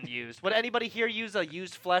gotta been used. Would anybody here use a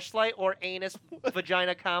used fleshlight or anus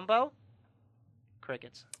vagina combo?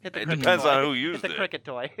 Crickets. Hit the It cricket depends toy. on who Hit used the it. cricket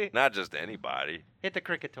toy. Not just anybody. Hit the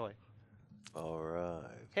cricket toy. All right.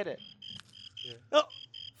 Hit it. Oh.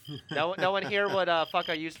 No one here would fuck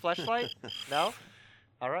a used fleshlight? No?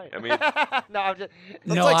 All right. I mean- no, I'm just. That's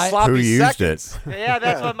No, like I- sloppy Who used seconds. Yeah,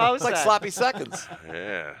 that's what Mo It's like said. sloppy seconds.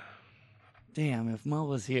 Yeah. Damn, if Mo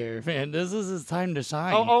was here, man, this is his time to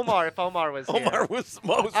shine. Oh, Omar, if Omar was here. Omar was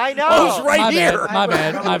most. I know. Mo's right my here.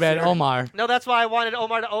 bad, my bad, Omar. No, that's why I wanted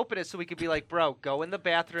Omar to open it so we could be like, bro, go in the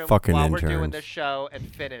bathroom Fucking while we're doing interns. the show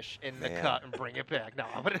and finish in the Man. cut and bring it back. No,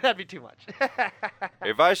 that'd be too much.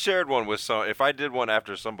 If I shared one with if I did one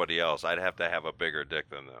after somebody else, I'd have to have a bigger dick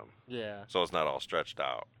than them, yeah, so it's not all stretched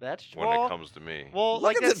out that's when well, it comes to me. Well, Look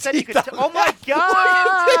like at that the said, you teeth could. on Oh my that.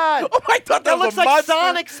 God! Oh, I thought that, That was looks a like monster.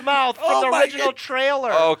 Sonic's mouth from Oh the my original God.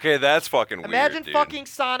 trailer. Okay, that's fucking weird. Imagine dude. fucking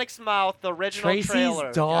Sonic's mouth, the original Tracy's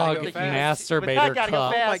trailer. dog Gotta go masturbator gotta go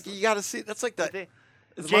cup. fast. Oh my God, you got to see. That's like the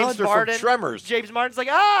James monster Martin. from Tremors. James Martin's like,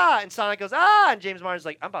 ah, and Sonic goes, ah, and James Martin's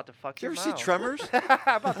like, I'm about to fuck Do you your ever see mouth. Tremors?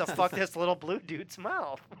 I'm about to fuck this little blue dude's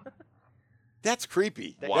mouth. That's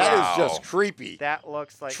creepy. Wow. That is just creepy. That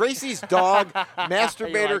looks like Tracy's dog,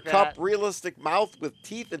 masturbator like cup, that? realistic mouth with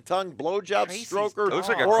teeth and tongue, blowjob, Tracy's stroker, dog. Looks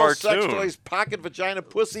like a oral sex cartoon. toys, pocket vagina,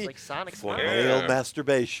 pussy, like Sonic's for mouth. male Yeah.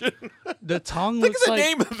 masturbation. The tongue Think looks of the like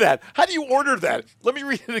name of that. How do you order that? Let me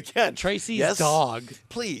read it again. Tracy's Yes? dog.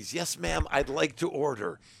 Please, yes, ma'am, I'd like to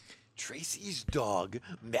order. Tracy's dog,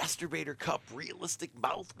 masturbator cup, realistic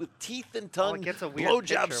mouth with teeth and tongue, it gets a weird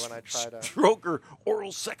blowjob, picture when I try to- stroker,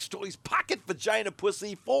 oral sex toys, pocket vagina,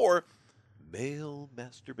 pussy for male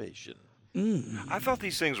masturbation. I thought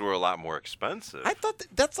these things were a lot more expensive. I thought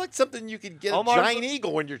that's like something you could get Omar's- at Giant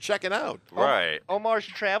Eagle when you're checking out. Right. Omar's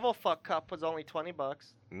travel fuck cup was only $20.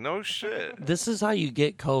 No shit. This is how you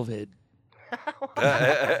get COVID.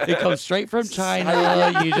 It comes straight from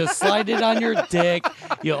China. You just slide it on your dick.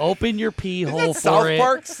 You open your pee Isn't hole that for South it.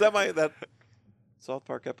 Park that South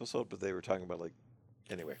Park episode? But they were talking about like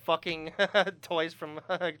anyway. Fucking toys from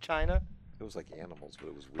China. It was like animals, but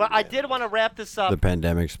it was weird. But I animals. did want to wrap this up The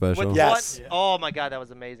pandemic special. with Yes. one. Oh my God, that was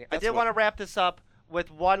amazing. I That's did what- want to wrap this up with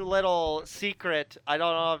one little secret. I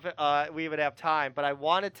don't know if we would have time, but I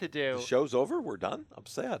wanted to do. The show's over. We're done. I'm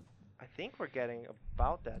sad. I think we're getting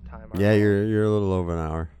about that time. aren't Yeah, we? you're a little over an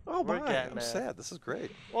hour. Oh We're my! getting I'm there. sad. This is great.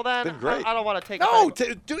 Well then, been great. I don't want to take. No,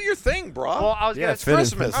 time. do your thing, bro. Well, I was Yeah, gonna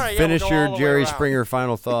Christmas. All right, yeah, finish we'll go your all the way Jerry around. Springer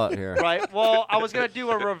final thought here. Right. Well, I was gonna do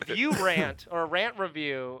a review rant or a rant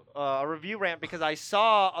review, because I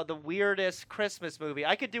saw the weirdest Christmas movie.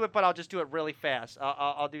 I could do it, but I'll just do it really fast.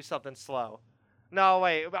 I'll do something slow. No,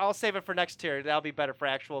 wait. I'll save it for next year. That'll be better for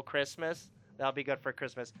actual Christmas. That'll be good for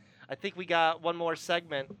Christmas. I think we got one more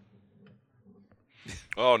segment.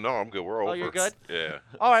 Oh no, I'm good. We're over. Oh, you're good? Yeah.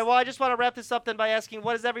 All right. Well, I just want to wrap this up then by asking,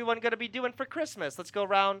 what is everyone going to be doing for Christmas? Let's go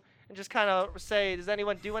around and just kind of say, is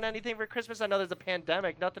anyone doing anything for Christmas? I know there's a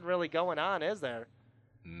pandemic. Nothing really going on, is there?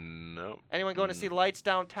 No. Anyone going to see lights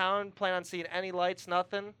downtown? Plan on seeing any lights?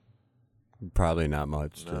 Nothing? Probably not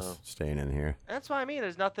much. No. Just staying in here. That's what I mean.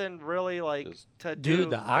 There's nothing really like Just to do. Dude,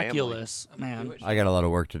 the Oculus, man. I got a lot of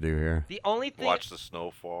work to do here. The only thing, Watch the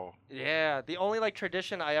snowfall. yeah, the only like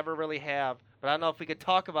tradition I ever really have, but I don't know if we could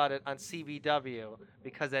talk about it on CBW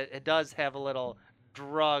because it does have a little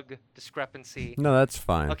drug discrepancy. No, that's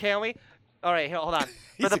fine. Okay, can we? All right, here, hold on. For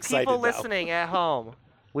He's the excited people now. listening at home,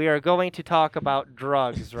 we are going to talk about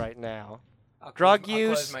drugs right now, Drug I'll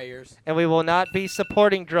use. close my ears. and we will not be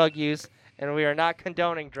supporting drug use, and we are not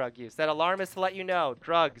condoning drug use. That alarm is to let you know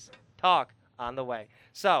drugs talk on the way.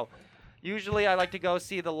 So, usually I like to go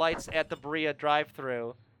see the lights at the Bria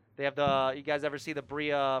drive-through. They have you guys ever see the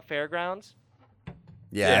Bria Fairgrounds?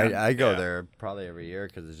 Yeah, Yeah. I go Yeah. there probably every year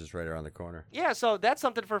because it's just right around the corner. Yeah, so that's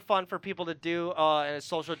something for fun for people to do in a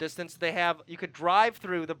social distance. You could drive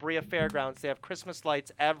through the Bria Fairgrounds. They have Christmas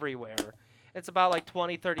lights everywhere. It's about like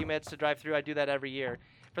 20, 30 minutes to drive through. I do that every year.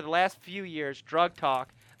 For the last few years, drug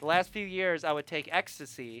talk. The last few years, I would take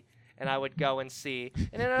ecstasy, and I would go and see.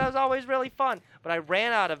 And it was always really fun. But I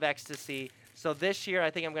ran out of ecstasy, so this year I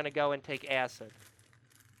think I'm going to go and take acid.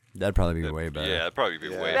 That'd probably be way better. Yeah, that'd probably be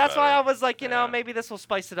way better. That's why I was like, Yeah. maybe this will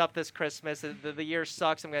spice it up this Christmas. The year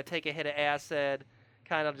sucks. I'm going to take a hit of acid,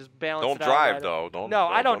 kind of just balance Don't it out. drive, though. No,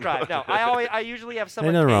 I don't drive. No, I usually have Ain't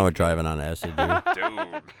someone nothing wrong take with driving on acid,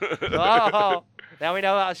 dude. Dude. Oh, now we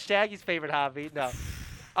know Shaggy's favorite hobby. No,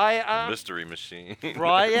 Mystery machine.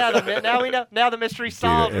 right? Yeah. Now we know. Now the mystery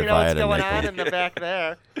solved. if We know I what's had a going nickel. on in the back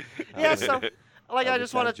there. Yeah. So, like, I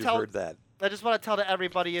just want to tell. Heard that. I just want to tell to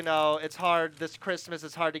everybody, it's hard this Christmas.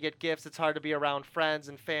 It's hard to get gifts. It's hard to be around friends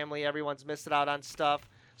and family. Everyone's missing out on stuff.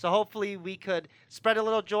 So hopefully we could spread a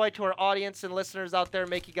little joy to our audience and listeners out there,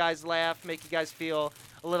 make you guys laugh, make you guys feel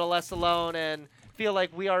a little less alone, and feel like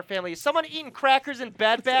we are family. Is someone eating crackers in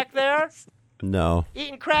bed back there? No.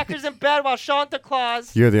 Eating crackers in bed while Santa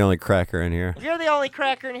Claus. You're the only cracker in here. You're the only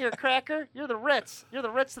cracker in here, Cracker. You're the Ritz. You're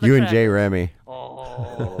the Ritz of the You and crackers. Jay Remy.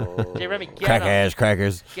 Oh. Jay Remy, get Crack him. ass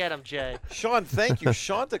crackers. Get him, Jay. Sean, thank you.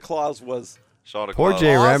 Santa Claus was. Santa Poor Claus.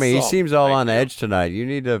 Jay Remy. He Awesome. seems all Thank on you. edge tonight. You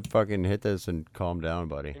need to fucking hit this and calm down,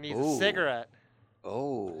 buddy. He needs Ooh. a cigarette.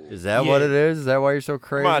 Oh. Is that what it is? Is that why you're so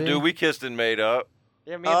crazy? Come on, dude. We kissed and made up.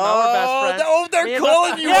 Yeah, me and Mo were best friends. they're Me and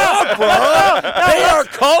calling Mo- you Yeah. up, bro. They are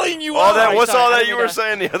calling you All up. that. What's sorry, all I that didn't you mean were to-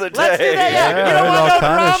 saying the other day? Let's do that. Yeah. Yeah, You don't all want no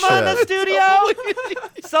kind of drama in the shit. studio.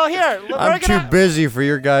 So here, I'm too busy for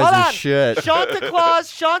your Hold guys' on. shit.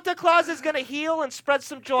 Santa Claus is gonna heal and spread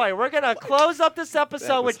some joy. We're gonna close up this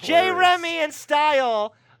episode was with Jay hilarious. Remy in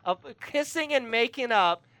style of kissing and making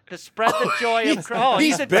up to spread the joy of. Oh,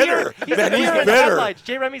 he's a bitter. Deer. He's Man, a he's deer in bitter. headlights.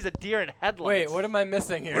 Jay Remy's a deer in headlights. Wait, what am I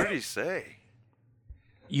missing What here? did he say?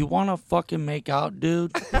 You want to fucking make out,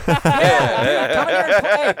 dude? Yeah, dude, come here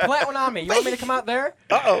and hey, plant one on me. You want me to come out there?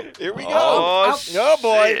 Uh-oh. Here we go. Oh, Oh,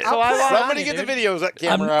 boy. shit. So I want Somebody get the videos up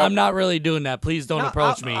camera I'm not really doing that. Please don't No,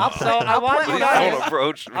 approach me. So I want you Please guys. don't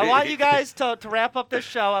approach me. I want you guys to wrap up this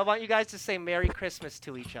show. I want you guys to say Merry Christmas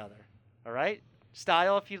to each other. All right?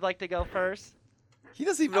 Style, if you'd like to go first. He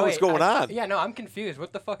doesn't even know Oh, what's wait, going on. Yeah, no, I'm confused.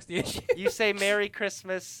 What the fuck's the issue? You say Merry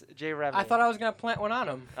Christmas, Jay Remy. I thought I was gonna plant one on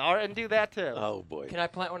him. All right, and do that too. Oh, boy. Can I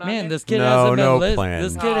plant one on Man, you? this kid No, hasn't no been plan.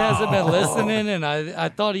 this kid hasn't been listening, and I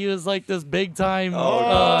thought he was like this big time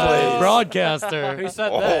please. broadcaster. Who said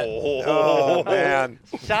that? Oh, man.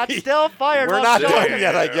 Shot still fired. We're Well, not Santa- done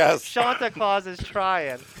yet, I guess. Santa Claus is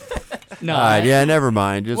trying. No, All right, yeah, never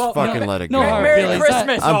mind. Just Well, fucking no, let it no go. hard Merry feelings.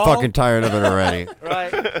 Christmas, I'm all. fucking tired of it already.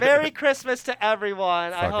 Right. Merry Christmas to everyone.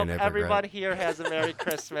 I Fucking hope hypocrite. everyone here has a Merry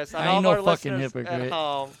Christmas. And I all ain't of no our fucking listeners hypocrite. at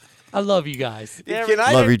home. I love you guys. Can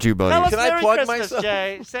I? Love you too, Tell buddy. us Can I Merry plug Christmas, myself?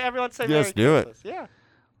 Jay. Everyone say Yes, Merry do it. Christmas. Yeah.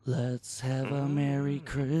 Let's have a Merry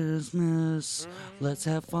Christmas. Let's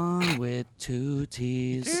have fun with two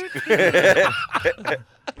T's.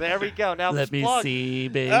 There we go. Now Let let's me plug. see,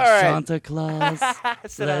 big All right. Santa Claus.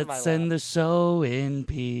 Sit on my Let's lap. end the show in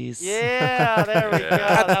peace. Yeah, there we go.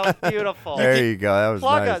 That was beautiful. There you go. That was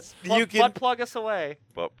Plug nice. us. Plug, You can- butt plug us away.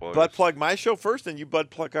 Butt plugs. Butt plug my show first, and you butt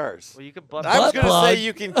plug ours. Well, you could butt I was Butt going to plug. say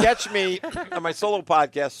you can catch me on my solo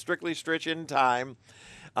podcast, Strictly Stritch in Time,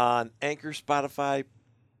 on Anchor, Spotify,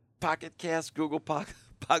 Pocket Cast, Google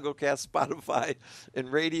Pogglecast, Spotify,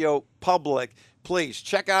 and Radio Public. Please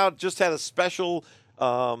check out. Just had a special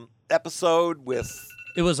episode with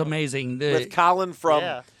It was amazing. with Colin from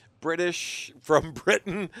Yeah.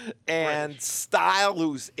 Britain and Style,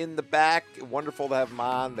 who's in the back. Wonderful to have him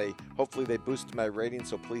on. Hopefully they boosted my rating,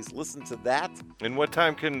 so please listen to that. And what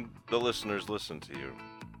time can the listeners listen to you?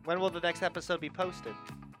 When will the next episode be posted?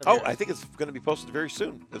 Oh, I think it's going to be posted very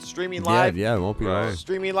soon. It's streaming Yeah, live. yeah, it won't be Right. long.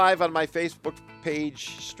 Streaming live on my Facebook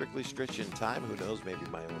page, Strictly Stritch in Time. Who knows? Maybe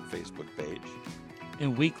my own Facebook page.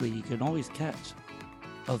 And weekly, you can always catch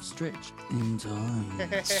of Stritch in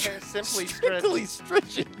Time. Simply Strictly strict.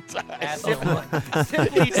 Stritch in Time. As Simply, someone.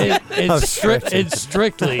 simply It's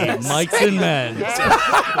strictly Mikes and Men.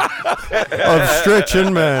 Of Stretch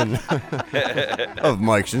and Men. Of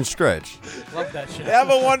Mike's and Stretch. Love that shit. Have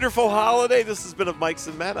a wonderful holiday. This has been of Mike's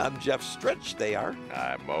and Men. I'm Jeff Stritch. They are.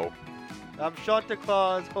 Hi, Mo. I'm Santa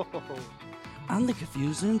Claus. I'm the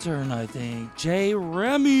confused intern, I think. Jay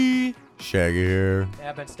Remy. Shaggy here.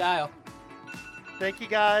 Yeah, but style. Thank you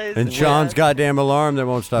guys. And Sean's goddamn alarm that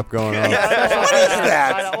won't stop going off. What is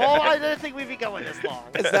that? Well, I didn't think we'd be going this long.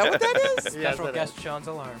 Is that what that is? Yes, Special it guest Sean's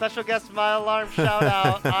alarm. Special guest, my alarm shout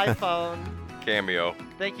out, iPhone. Cameo.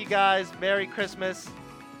 Thank you guys. Merry Christmas.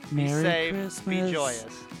 Be Merry safe. Christmas. Be joyous.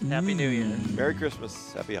 Happy New Year. Merry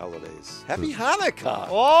Christmas. Happy holidays. Happy Hanukkah.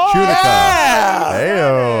 Oh, Chunica.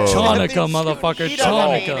 Heyo. Chanukah, motherfucker. He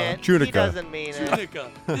doesn't mean Chanukah. it. He Chunica. doesn't mean it. Chunica.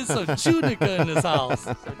 It's some chunica in this house.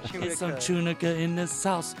 Chunica. It's some chunica in this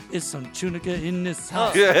house. It's some chunica in this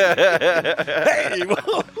house. Hey,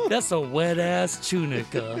 well, That's a wet ass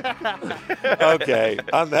chunica. okay.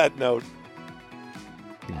 On that note,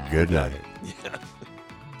 Good night.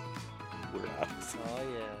 we're out. Oh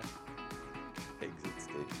yeah. Exit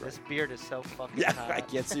stage right. This beard is so fucking Yeah, hot. I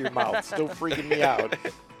can't see your mouth. Still freaking me out.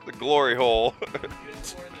 The glory hole.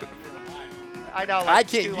 I know. Like I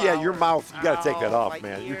can't. 2 Yeah, your hours. mouth. You got to take that Ow, off, my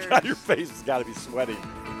man. ears. Your face has got to be sweating.